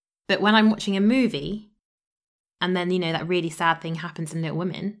 But when I'm watching a movie, and then, that really sad thing happens in Little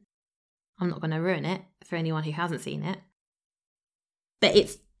Women, I'm not going to ruin it for anyone who hasn't seen it. But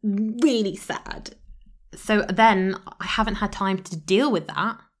it's really sad. So then I haven't had time to deal with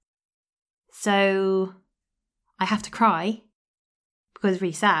that. So I have to cry because it's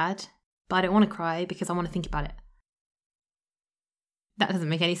really sad. But I don't want to cry because I want to think about it. That doesn't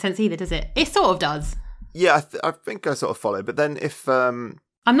make any sense either, does it? It sort of does. Yeah, I think I sort of follow. But then if... I'm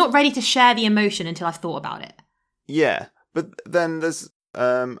not ready to share the emotion until I've thought about it. Yeah, but then there's...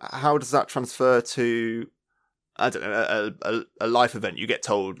 how does that transfer to, I don't know, a life event? You get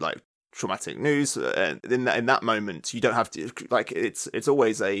told, like, traumatic news. In that moment, you don't have to... Like, it's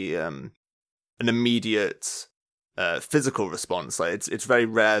always an immediate... physical response. Like it's very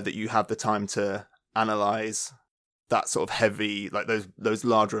rare that you have the time to analyze that sort of heavy, like those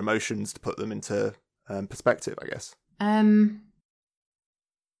larger emotions, to put them into perspective, I guess.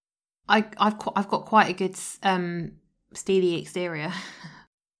 I've got quite a good steely exterior.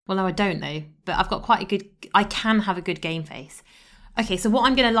 Well, no, I don't know, but I've got quite a good. I can have a good game face. Okay, so what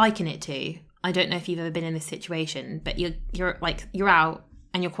I'm going to liken it to, I don't know if you've ever been in this situation, but you're out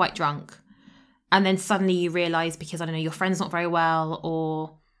and you're quite drunk. And then suddenly you realise, because, I don't know, your friend's not very well,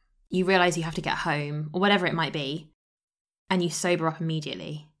 or you realise you have to get home, or whatever it might be, and you sober up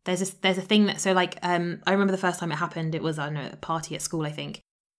immediately. There's a thing that, so like, I remember the first time it happened, it was, I don't know, a party at school, I think.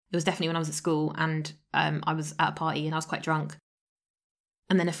 It was definitely when I was at school, and I was at a party and I was quite drunk.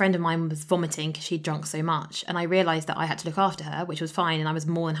 And then a friend of mine was vomiting because she'd drunk so much. And I realised that I had to look after her, which was fine, and I was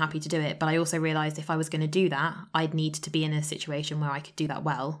more than happy to do it. But I also realised if I was going to do that, I'd need to be in a situation where I could do that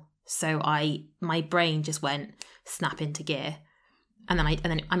well. So my brain just went snap into gear. And then it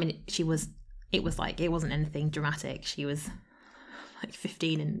wasn't anything dramatic. She was like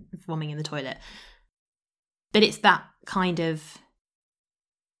 15 and vomiting in the toilet. But it's that kind of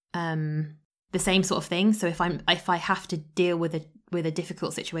the same sort of thing. So if I have to deal with a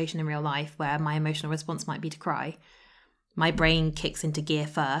difficult situation in real life where my emotional response might be to cry, my brain kicks into gear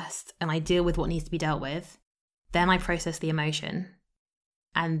first and I deal with what needs to be dealt with. Then I process the emotion.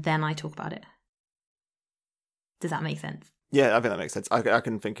 And then I talk about it. Does that make sense? Yeah, I think that makes sense. I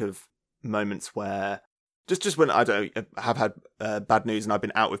can think of moments where, just when I have had bad news and I've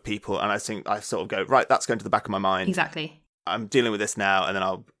been out with people, and I think I sort of go, right, that's going to the back of my mind. Exactly. I'm dealing with this now, and then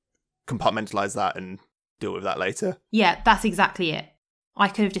I'll compartmentalize that and deal with that later. Yeah, that's exactly it. I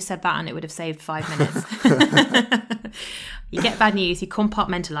could have just said that and it would have saved 5 minutes. You get bad news, you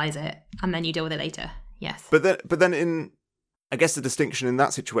compartmentalize it, and then you deal with it later. Yes. But then I guess the distinction in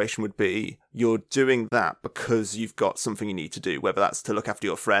that situation would be you're doing that because you've got something you need to do, whether that's to look after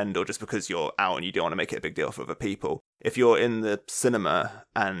your friend or just because you're out and you don't want to make it a big deal for other people. If you're in the cinema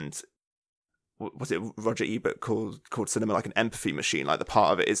and, was it Roger Ebert called cinema like an empathy machine? Like the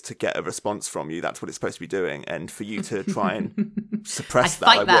part of it is to get a response from you. That's what it's supposed to be doing. And for you to try and suppress that.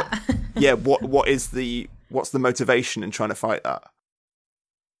 Fight that. What's the motivation in trying to fight that?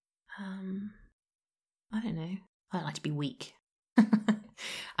 I don't know. I don't like to be weak.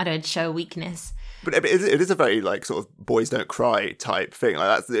 I don't show weakness. But it is a very like sort of boys don't cry type thing.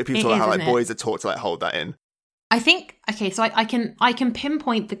 Like that's people talk about how like boys are taught to like hold that in. I think so I can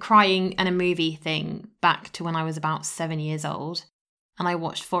pinpoint the crying and a movie thing back to when I was about 7 years old, and I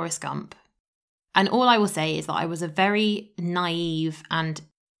watched Forrest Gump. And all I will say is that I was a very naive and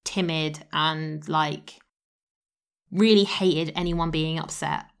timid and like really hated anyone being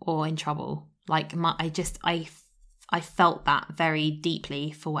upset or in trouble. Like I felt that very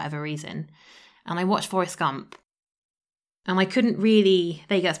deeply for whatever reason. And I watched Forrest Gump. And I couldn't really...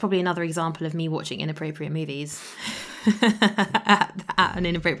 There you go, that's probably another example of me watching inappropriate movies at an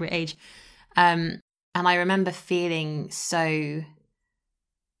inappropriate age. And I remember feeling so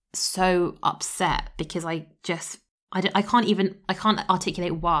upset because I can't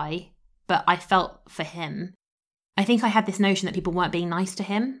articulate why, but I felt for him. I think I had this notion that people weren't being nice to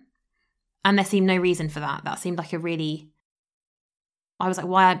him. And there seemed no reason for that. That seemed like a really... I was like,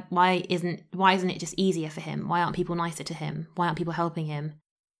 why isn't it just easier for him? Why aren't people nicer to him? Why aren't people helping him?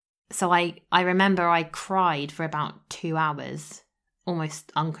 So I remember I cried for about 2 hours,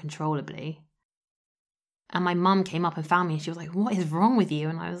 almost uncontrollably. And my mum came up and found me and she was like, what is wrong with you?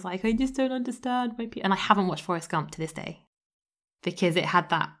 And I was like, I just don't understand. And I haven't watched Forrest Gump to this day because it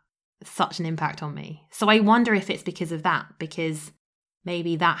had such an impact on me. So I wonder if it's because of that, because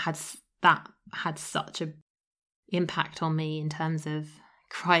maybe that had such a impact on me in terms of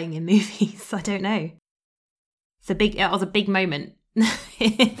crying in movies. I don't know. It was a big moment.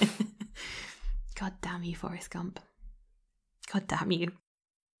 God damn you, Forrest Gump. God damn you.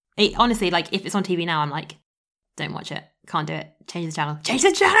 Honestly, like, if it's on TV now, I'm like, don't watch it. Can't do it. Change the channel. Change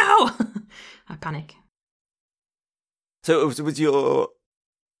the channel! I panic. So it was your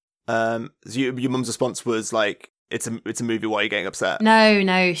mum's response was like, it's a movie, why are you getting upset?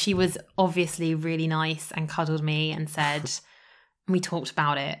 No, she was obviously really nice and cuddled me and said, and we talked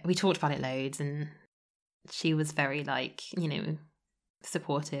about it. We talked about it loads, and she was very, like, you know,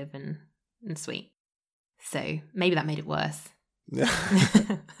 supportive and sweet. So maybe that made it worse. Yeah.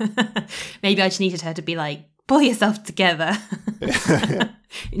 Maybe I just needed her to be like, pull yourself together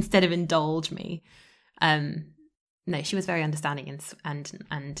instead of indulge me. No, she was very understanding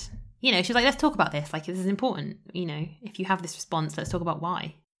and you know, she was like, let's talk about this. Like, this is important. You know, if you have this response, let's talk about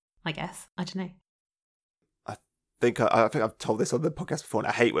why. I guess. I don't know. I think I've told this on the podcast before, and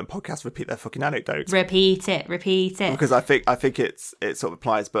I hate when podcasts repeat their fucking anecdotes. Repeat it. Because I think it sort of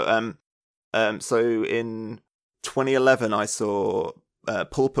applies. But so in 2011, I saw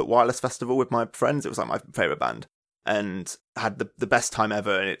Pulpit Wireless Festival with my friends. It was like my favourite band, and had the best time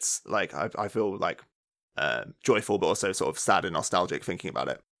ever. And it's like I feel like joyful, but also sort of sad and nostalgic thinking about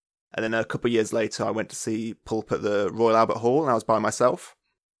it. And then a couple of years later, I went to see Pulp at the Royal Albert Hall, and I was by myself.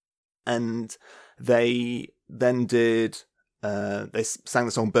 And they then did, they sang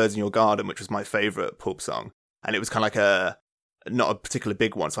the song Birds in Your Garden, which was my favourite Pulp song. And it was kind of like not a particularly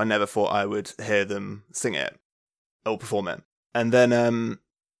big one, so I never thought I would hear them sing it or perform it. And then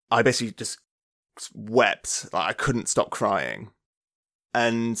I basically just wept. Like, I couldn't stop crying.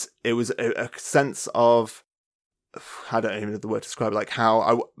 And it was a sense of, I don't even know the word to describe it, like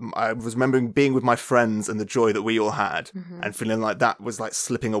how I was remembering being with my friends and the joy that we all had, and feeling like that was like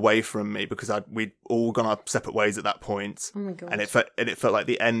slipping away from me because we'd all gone our separate ways at that point. Oh my God. And it felt like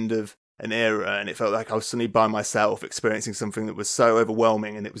the end of an era, and it felt like I was suddenly by myself experiencing something that was so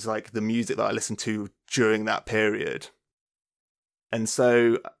overwhelming, and it was like the music that I listened to during that period. And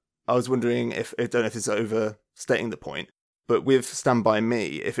so I was wondering I don't know if it's overstating the point, but with Stand By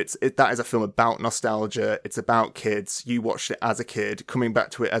Me, if that is a film about nostalgia, it's about kids, you watched it as a kid, coming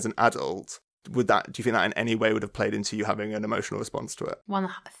back to it as an adult, do you think that in any way would have played into you having an emotional response to it?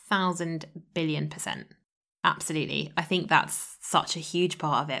 1,000 billion%. Absolutely. I think that's such a huge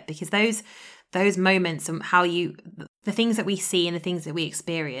part of it, because those moments and the things that we see and the things that we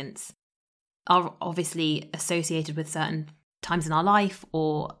experience are obviously associated with certain times in our life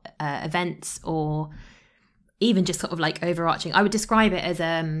or events, or even just sort of like overarching. I would describe it as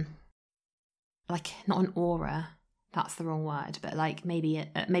like not an aura, that's the wrong word, but like maybe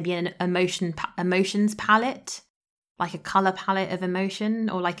an emotions palette, like a color palette of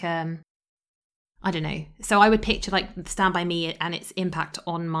emotion, or like I don't know. So I would picture like Stand By Me and its impact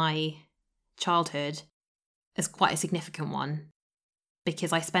on my childhood as quite a significant one,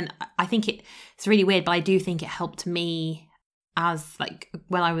 because I think it's really weird, but I do think it helped me as like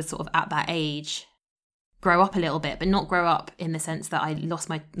when I was sort of at that age grow up a little bit, but not grow up in the sense that I lost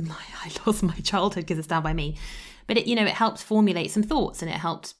my childhood because of Stand By Me. But it helped formulate some thoughts, and it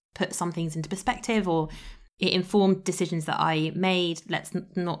helped put some things into perspective, or it informed decisions that I made. Let's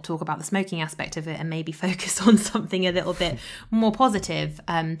not talk about the smoking aspect of it and maybe focus on something a little bit more positive,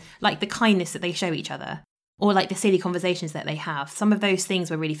 like the kindness that they show each other, or like the silly conversations that they have. Some of those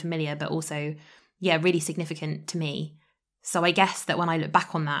things were really familiar, but also, really significant to me. So I guess that when I look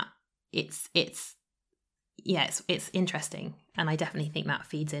back on that, it's interesting, and I definitely think that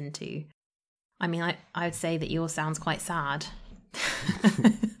feeds into. I mean, I would say that yours sounds quite sad.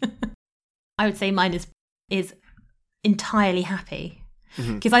 I would say mine is entirely happy,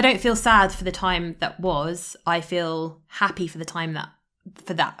 because I don't feel sad for the time that was. I feel happy for the time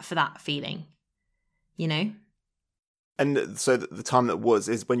for that feeling, you know. And so the time that was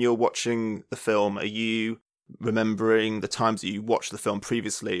is when you're watching the film. Are you remembering the times that you watched the film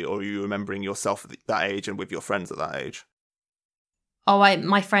previously, or are you remembering yourself at that age and with your friends at that age? Oh,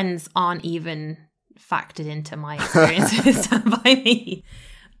 my friends aren't even factored into my experience with Stand By Me.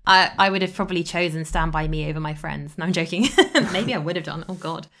 I would have probably chosen Stand By Me over my friends. No, I'm joking. Maybe I would have done. Oh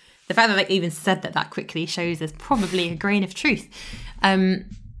God, the fact that they even said that quickly shows there's probably a grain of truth.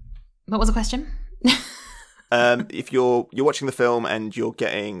 What was the question? If you're watching the film and you're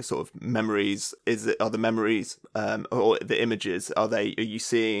getting sort of memories, are the memories or the images, are you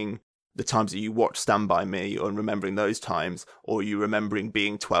seeing the times that you watch Stand By Me and remembering those times, or are you remembering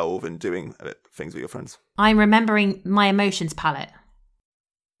being 12 and doing things with your friends? I'm remembering my emotions palette.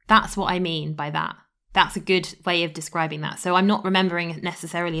 That's what I mean by that. That's a good way of describing that. So I'm not remembering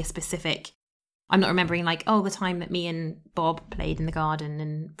necessarily a specific... I'm not remembering like, oh, the time that me and Bob played in the garden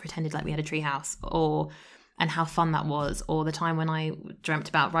and pretended like we had a tree house, and how fun that was, or the time when I dreamt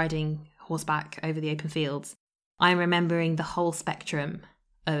about riding horseback over the open fields. I'm remembering the whole spectrum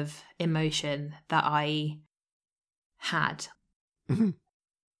of emotion that I had. Mm-hmm.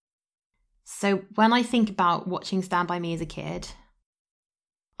 So when I think about watching Stand By Me as a kid,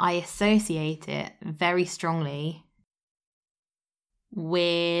 I associate it very strongly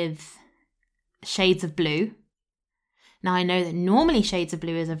with shades of blue. Now, I know that normally shades of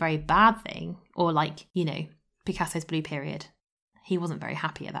blue is a very bad thing, or like, you know, Picasso's blue period. He wasn't very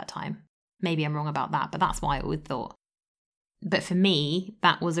happy at that time. Maybe I'm wrong about that, but that's what I always thought. But for me,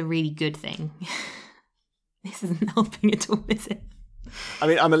 that was a really good thing. This isn't helping at all, is it? I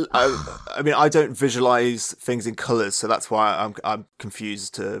mean, I don't visualize things in colors, so that's why I'm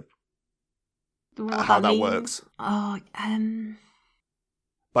confused to how that works. Oh,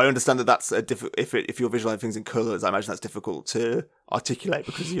 But I understand that that's a if you're visualizing things in colors, I imagine that's difficult to articulate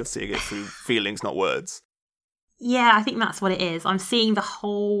because you're seeing it through feelings, not words. Yeah, I think that's what it is. I'm seeing the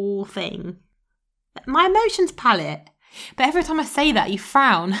whole thing. My emotions palette. But every time I say that, you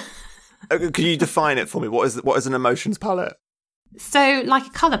frown. Can you define it for me? What is an emotions palette? So, like a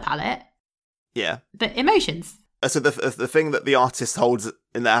colour palette. Yeah. But emotions. So the thing that the artist holds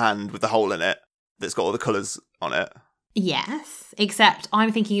in their hand with the hole in it, that's got all the colours on it. Yes, except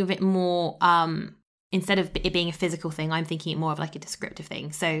I'm thinking of it more, instead of it being a physical thing, I'm thinking it more of like a descriptive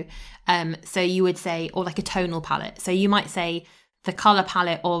thing. So you would say, or like a tonal palette. So you might say the colour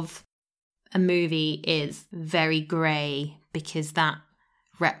palette of a movie is very grey because that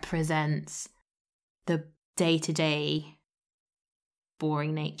represents the day-to-day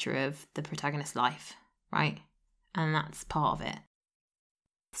boring nature of the protagonist's life, right? And that's part of it.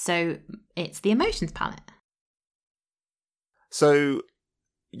 So it's the emotions palette. So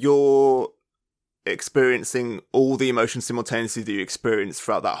you're experiencing all the emotions simultaneously that you experienced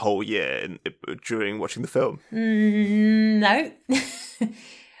throughout that whole year during watching the film? No.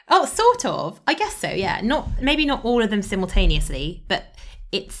 Oh, sort of. I guess so, yeah. Maybe not all of them simultaneously, but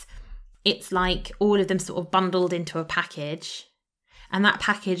it's like all of them sort of bundled into a package. And that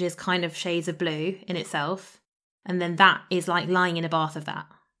package is kind of shades of blue in itself. And then that is like lying in a bath of that.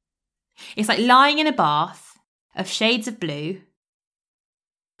 It's like lying in a bath of shades of blue.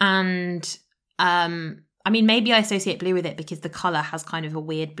 And I mean, maybe I associate blue with it because the colour has kind of a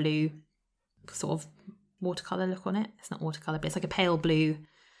weird blue sort of watercolour look on it. It's not watercolour, but it's like a pale blue.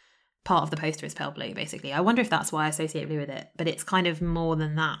 Part of the poster is pale blue, basically. I wonder if that's why I associate blue with it, but it's kind of more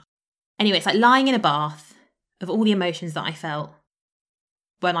than that. Anyway, it's like lying in a bath of all the emotions that I felt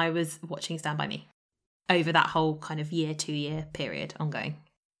when I was watching Stand By Me over that whole kind of 2-year period ongoing.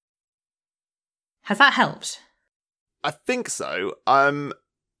 Has that helped? I think so.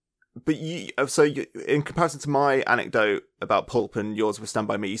 But in comparison to my anecdote about Pulp and yours with Stand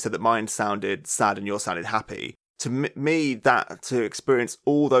By Me, you said that mine sounded sad and yours sounded happy. To me, that to experience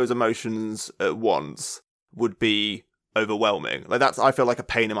all those emotions at once would be overwhelming. Like I feel like a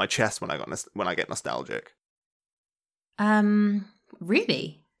pain in my chest when I get nostalgic.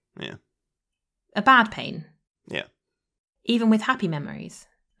 Really? Yeah. A bad pain? Yeah. Even with happy memories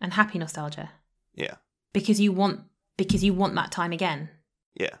and happy nostalgia? Yeah. Because you want that time again?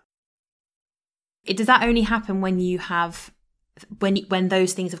 Yeah. Does that only happen when you have when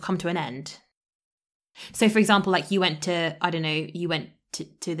those things have come to an end? So, for example, like you went to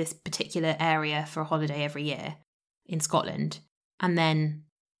this particular area for a holiday every year in Scotland, and then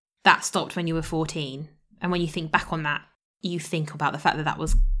that stopped when you were 14. And when you think back on that, you think about the fact that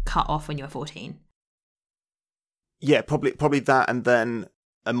was cut off when you were 14. Yeah, probably that, and then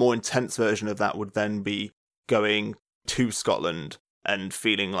a more intense version of that would then be going to Scotland and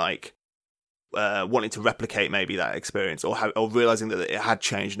feeling like wanting to replicate maybe that experience, or realizing that it had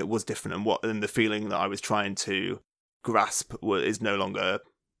changed and it was different, and the feeling that I was trying to grasp is no longer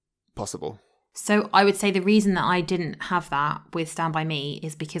possible. So I would say the reason that I didn't have that with Stand By Me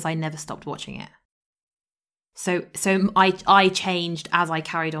is because I never stopped watching it. So I changed as I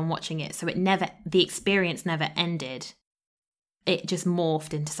carried on watching it. So the experience never ended. It just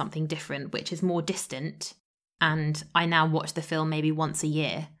morphed into something different, which is more distant. And I now watch the film maybe once a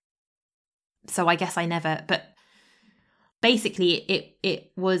year. So I guess I never, but basically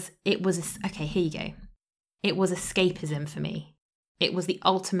it was, okay, here you go. It was escapism for me. It was the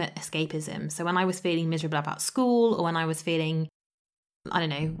ultimate escapism. So when I was feeling miserable about school, or when I was feeling I don't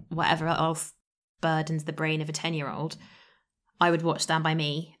know, whatever else burdens the brain of a 10-year-old, I would watch Stand By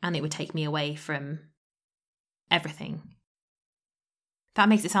Me and it would take me away from everything. That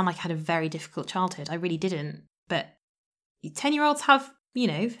makes it sound like I had a very difficult childhood. I really didn't. But 10-year-olds have,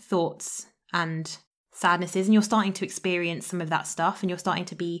 thoughts and sadnesses, and you're starting to experience some of that stuff, and you're starting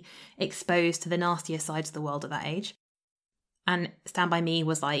to be exposed to the nastier sides of the world at that age. And Stand By Me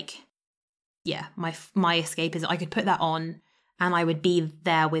was like, yeah, my escapism. I could put that on and I would be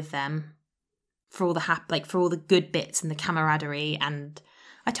there with them for all the for all the good bits and the camaraderie, and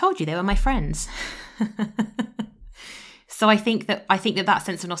I told you they were my friends. So I think that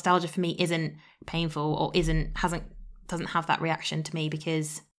sense of nostalgia for me isn't painful or doesn't have that reaction to me,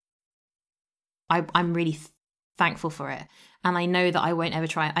 because I'm really thankful for it, and I know that I won't ever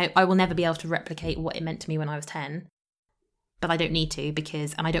try. I will never be able to replicate what it meant to me when I was 10, but I don't need to,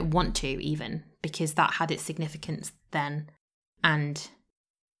 and I don't want to even, because that had its significance then. And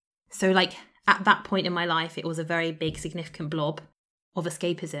so like at that point in my life, it was a very big significant blob of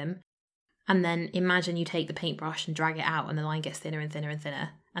escapism. And then imagine you take the paintbrush and drag it out and the line gets thinner and thinner and thinner.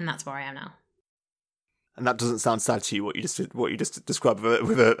 And that's where I am now. And that doesn't sound sad to you, what you just described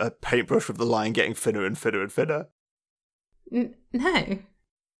with a paintbrush with the line getting thinner and thinner and thinner? No.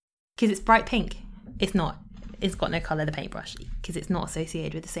 Because it's bright pink. It's not. It's got no colour, the paintbrush, because it's not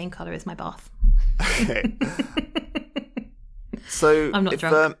associated with the same colour as my bath. Okay. So I'm not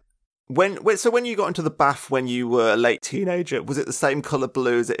drunk. When you got into the bath when you were a late teenager, was it the same colour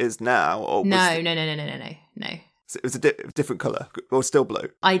blue as it is now? Or No. So it was a different colour, or still blue?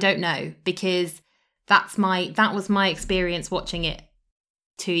 I don't know, because that was my experience watching it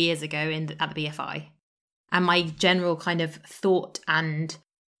 2 years ago at the BFI, and my general kind of thought and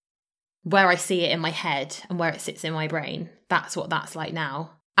where I see it in my head and where it sits in my brain. That's what that's like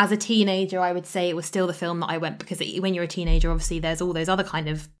now. As a teenager, I would say it was still the film that I went, because when you're a teenager, obviously there's all those other kind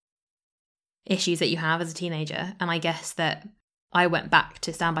of issues that you have as a teenager, and I guess that I went back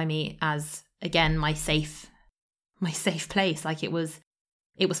to Stand By Me as, again, my safe place. Like it was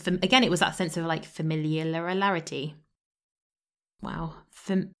that sense of like familiarity. Wow,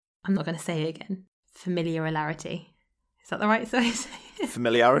 I'm not going to say it again. Familiarity. Is that the right way to say it?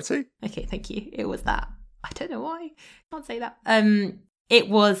 Familiarity. Okay, thank you. It was that. I don't know why. Can't say that. It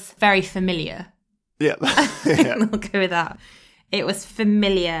was very familiar. Yeah. I'll go with that. It was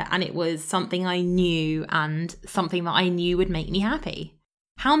familiar, and it was something I knew, and something that I knew would make me happy.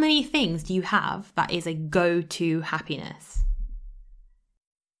 How many things do you have that is a go-to happiness?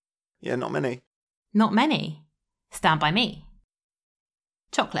 Yeah, not many. Not many. Stand By Me.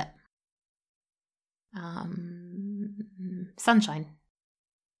 Chocolate. Sunshine.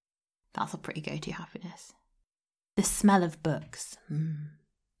 That's a pretty go-to happiness. The smell of books.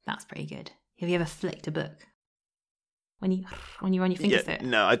 That's pretty good. Have you ever flicked a book? When you run your fingers through it?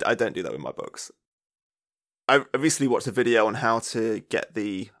 No, I don't do that with my books. I recently watched a video on how to get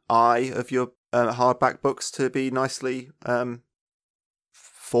the eye of your hardback books to be nicely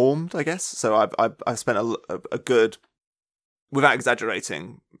formed, I guess. So I've spent a good, without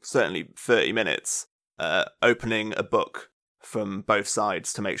exaggerating, certainly 30 minutes opening a book from both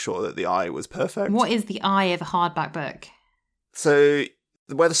sides to make sure that the eye was perfect. What is the eye of a hardback book? So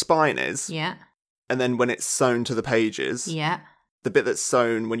where the spine is, yeah, and then when it's sewn to the pages, yeah, the bit that's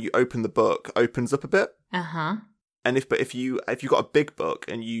sewn when you open the book opens up a bit. And if you've got a big book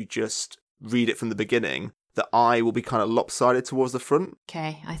and you just read it from the beginning, the eye will be kind of lopsided towards the front.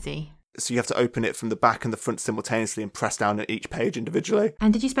 Okay, I see. So you have to open it from the back and the front simultaneously and press down at each page individually.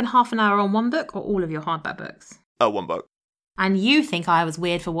 And did you spend half an hour on one book or all of your hardback books? Oh, one book. And you think I was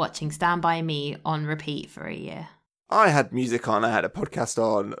weird for watching Stand By Me on repeat for a year? I had music on, I had a podcast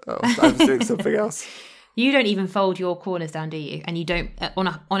on, I was doing something else. You don't even fold your corners down, do you? And you don't, on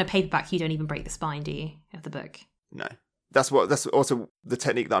a paperback, you don't even break the spine, do you, of the book? No. That's also the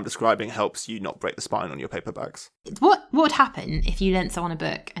technique that I'm describing helps you not break the spine on your paperbacks. What would happen if you lent someone a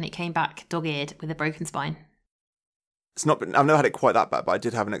book and it came back dog-eared with a broken spine? I've never had it quite that bad, but I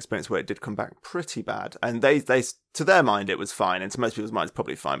did have an experience where it did come back pretty bad. And they to their mind it was fine, and to most people's mind it's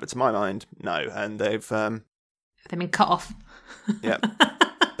probably fine, but to my mind, no. And they've been cut off. Yeah.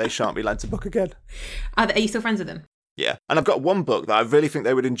 They shan't be lent a book again. Are you still friends with them? Yeah. And I've got one book that I really think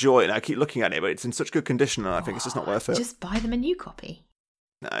they would enjoy, and I keep looking at it, but it's in such good condition, and I think it's just not worth it. Just buy them a new copy.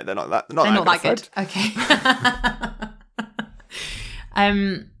 No, they're not that. They're not that good. Okay.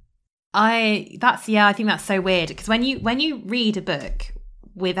 I think that's so weird, because when you read a book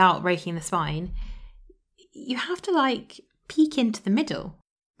without breaking the spine, you have to like peek into the middle.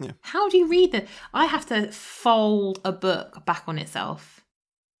 Yeah. How do you read I have to fold a book back on itself.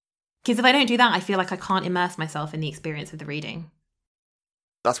 Because if I don't do that, I feel like I can't immerse myself in the experience of the reading.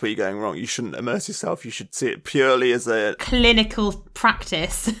 That's where you're going wrong. You shouldn't immerse yourself. You should see it purely as a clinical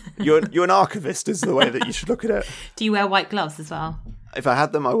practice. You're an archivist is the way that you should look at it. Do you wear white gloves as well? If I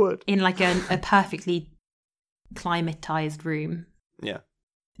had them, I would. In like a perfectly climatized room. Yeah.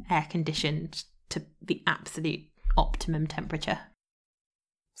 Air conditioned to the absolute optimum temperature.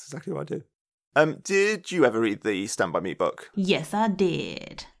 That's exactly what I do. Did you ever read the Stand By Me book? Yes, I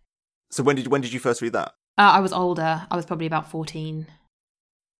did. So when did you first read that? I was older. I was probably about 14.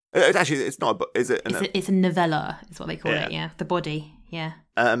 Actually, it's not a book, is it? It's a novella, is what they call it, yeah. The body, yeah.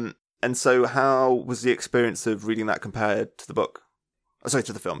 And so how was the experience of reading that compared to the book? Oh, sorry,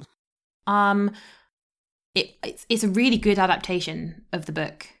 to the film? It's a really good adaptation of the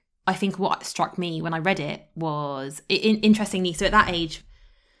book. I think what struck me when I read it was, interestingly, so at that age,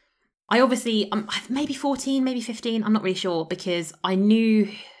 I obviously, maybe 14, maybe 15, I'm not really sure, because I knew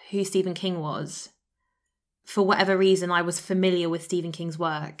who Stephen King was. For whatever reason, I was familiar with Stephen King's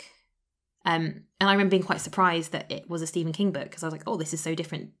work. And I remember being quite surprised that it was a Stephen King book, because I was like, oh, this is so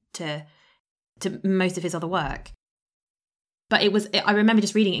different to most of his other work. But I remember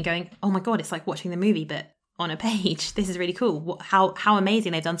just reading it and going, oh my God, it's like watching the movie, but on a page. This is really cool. How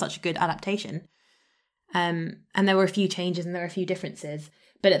amazing they've done such a good adaptation. And there were a few changes and there were a few differences.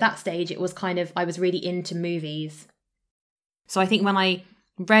 But at that stage, it was kind of, I was really into movies. So I think when I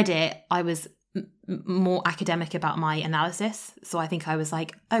read it, I was more academic about my analysis. So I think I was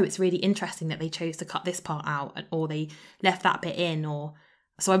like, oh, it's really interesting that they chose to cut this part out, or they left that bit in,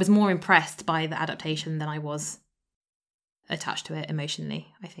 so I was more impressed by the adaptation than I was attached to it emotionally,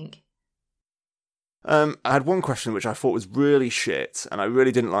 I think. I had one question which I thought was really shit, and I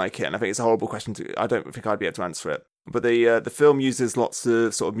really didn't like it, and I think it's a horrible question. I don't think I'd be able to answer it. But the film uses lots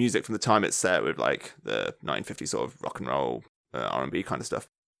of sort of music from the time it's set, with like the 1950s sort of rock and roll, R&B kind of stuff.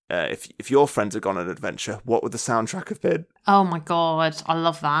 If your friends had gone on an adventure, what would the soundtrack have been? Oh my God, I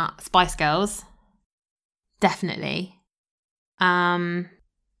love that. Spice Girls. Definitely. So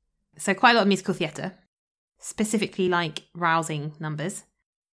quite a lot of musical theatre. Specifically like rousing numbers.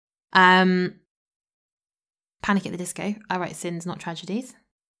 Panic at the Disco, I Write Sins, Not Tragedies.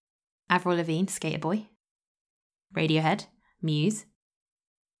 Avril Lavigne, Skater Boy. Radiohead, Muse.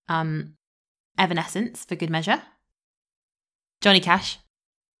 Evanescence, For Good Measure. Johnny Cash.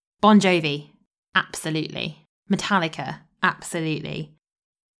 Bon Jovi, absolutely. Metallica, absolutely.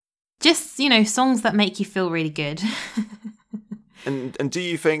 Just, songs that make you feel really good. And do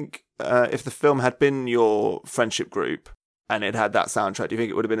you think if the film had been your friendship group and it had that soundtrack, do you think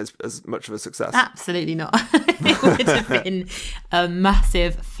it would have been as much of a success? Absolutely not. It would have been a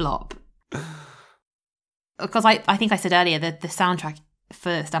massive flop. Because I think I said earlier that the soundtrack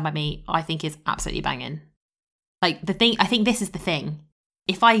for Stand By Me, I think, is absolutely banging. Like, I think this is the thing.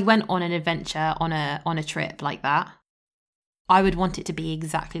 If I went on an adventure on a trip like that, I would want it to be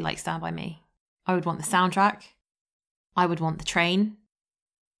exactly like Stand By Me. I would want the soundtrack. I would want the train.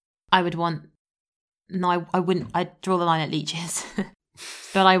 I would want... No, I wouldn't... I'd draw the line at leeches.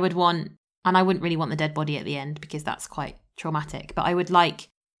 But I would want... And I wouldn't really want the dead body at the end, because that's quite traumatic. But I would like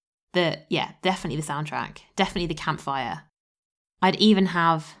definitely the soundtrack. Definitely the campfire. I'd even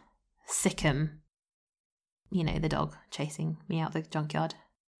have Sikkim, the dog chasing me out the junkyard.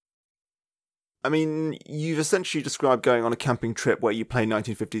 I mean, you've essentially described going on a camping trip where you play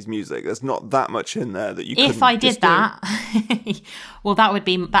 1950s music. There's not that much in there that you couldn't If I did that, well,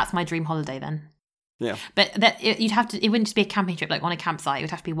 that's my dream holiday then. Yeah. But it wouldn't just be a camping trip like on a campsite. It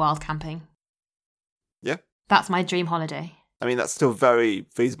would have to be wild camping. Yeah. That's my dream holiday. I mean, that's still very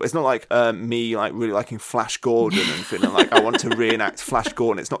feasible. It's not like me like really liking Flash Gordon and feeling like I want to reenact Flash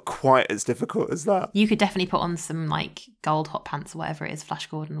Gordon. It's not quite as difficult as that. You could definitely put on some like gold hot pants or whatever it is Flash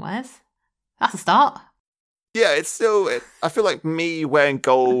Gordon wears. That's a start. Yeah, it's still... I feel like me wearing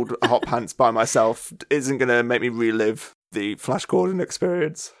gold hot pants by myself isn't going to make me relive the Flash Gordon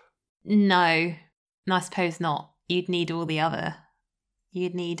experience. No, I suppose not. You'd need all the other...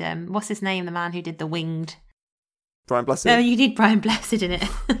 You'd need... what's his name? The man who did the winged... Brian Blessed? No, you need Brian Blessed in it.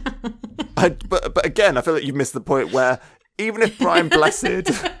 But again, I feel like you've missed the point where even if Brian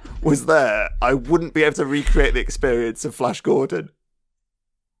Blessed was there, I wouldn't be able to recreate the experience of Flash Gordon.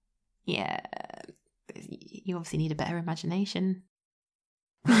 Yeah, you obviously need a better imagination.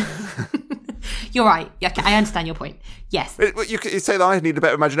 You're right. Yeah, I understand your point. Yes. You say that I need a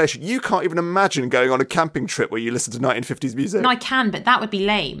better imagination. You can't even imagine going on a camping trip where you listen to 1950s music. No, I can, but that would be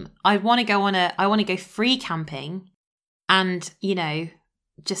lame. I want to go free camping and,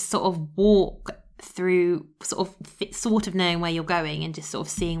 just sort of walk through sort of knowing where you're going and just sort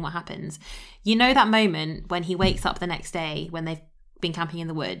of seeing what happens. That moment when he wakes up the next day when they've been camping in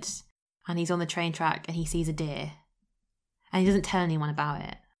the woods and he's on the train track and he sees a deer and he doesn't tell anyone about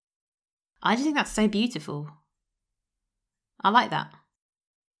it. I just think that's so beautiful. I like that.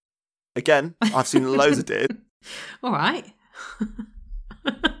 Again, I've seen loads of deer. All right.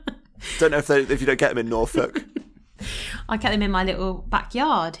 Don't know if you don't get them in Norfolk. I get them in my little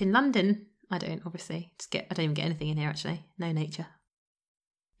backyard in London. I don't, obviously. I don't even get anything in here, actually. No nature.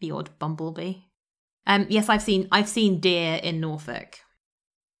 The odd bumblebee. Yes, I've seen deer in Norfolk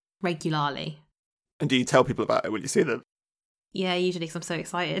regularly. And do you tell people about it when you see them? Yeah, usually because I'm so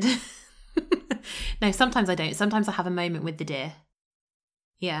excited. No, sometimes I don't. Sometimes I have a moment with the deer.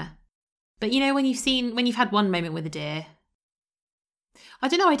 Yeah. But when you've had one moment with a deer. I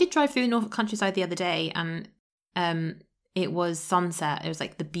don't know, I did drive through the Norfolk countryside the other day, and it was sunset. It was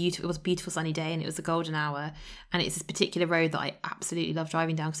like it was a beautiful sunny day, and it was the golden hour. And it's this particular road that I absolutely love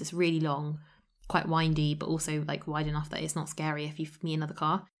driving down because it's really long, quite windy, but also like wide enough that it's not scary if you meet another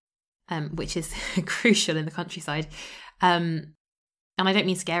car, which is crucial in the countryside. And I don't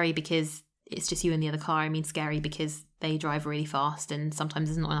mean scary because it's just you and the other car. I mean scary because they drive really fast, and sometimes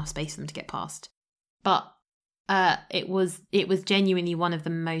there's not enough space for them to get past. But it was genuinely one of the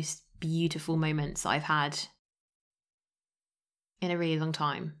most beautiful moments I've had in a really long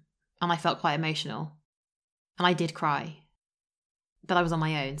time, and I felt quite emotional, and I did cry, but I was on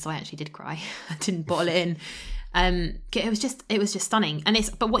my own, so I actually did cry. I didn't bottle it in. It was just stunning,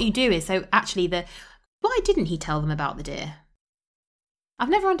 but what you do is, so actually why didn't he tell them about the deer? I've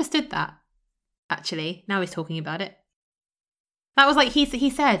never understood that. Actually, now he's talking about it. That was like he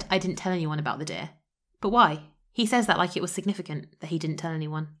said, I didn't tell anyone about the deer, but why? He says that like it was significant that he didn't tell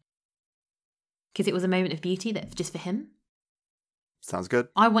anyone. Because it was a moment of beauty that just for him. Sounds good.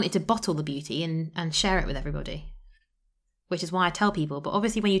 I wanted to bottle the beauty and share it with everybody. Which is why I tell people. But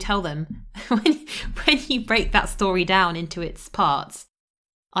obviously when you tell them, when you break that story down into its parts,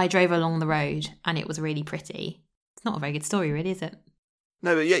 I drove along the road and it was really pretty. It's not a very good story really, is it?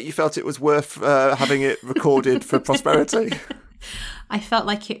 No, but yet you felt it was worth having it recorded for prosperity. I felt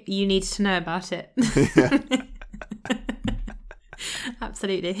like you needed to know about it. Yeah.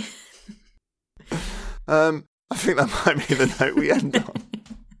 Absolutely. I think that might be the note we end on.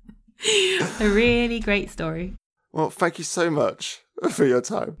 A really great story. Well, thank you so much for your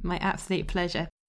time. My absolute pleasure.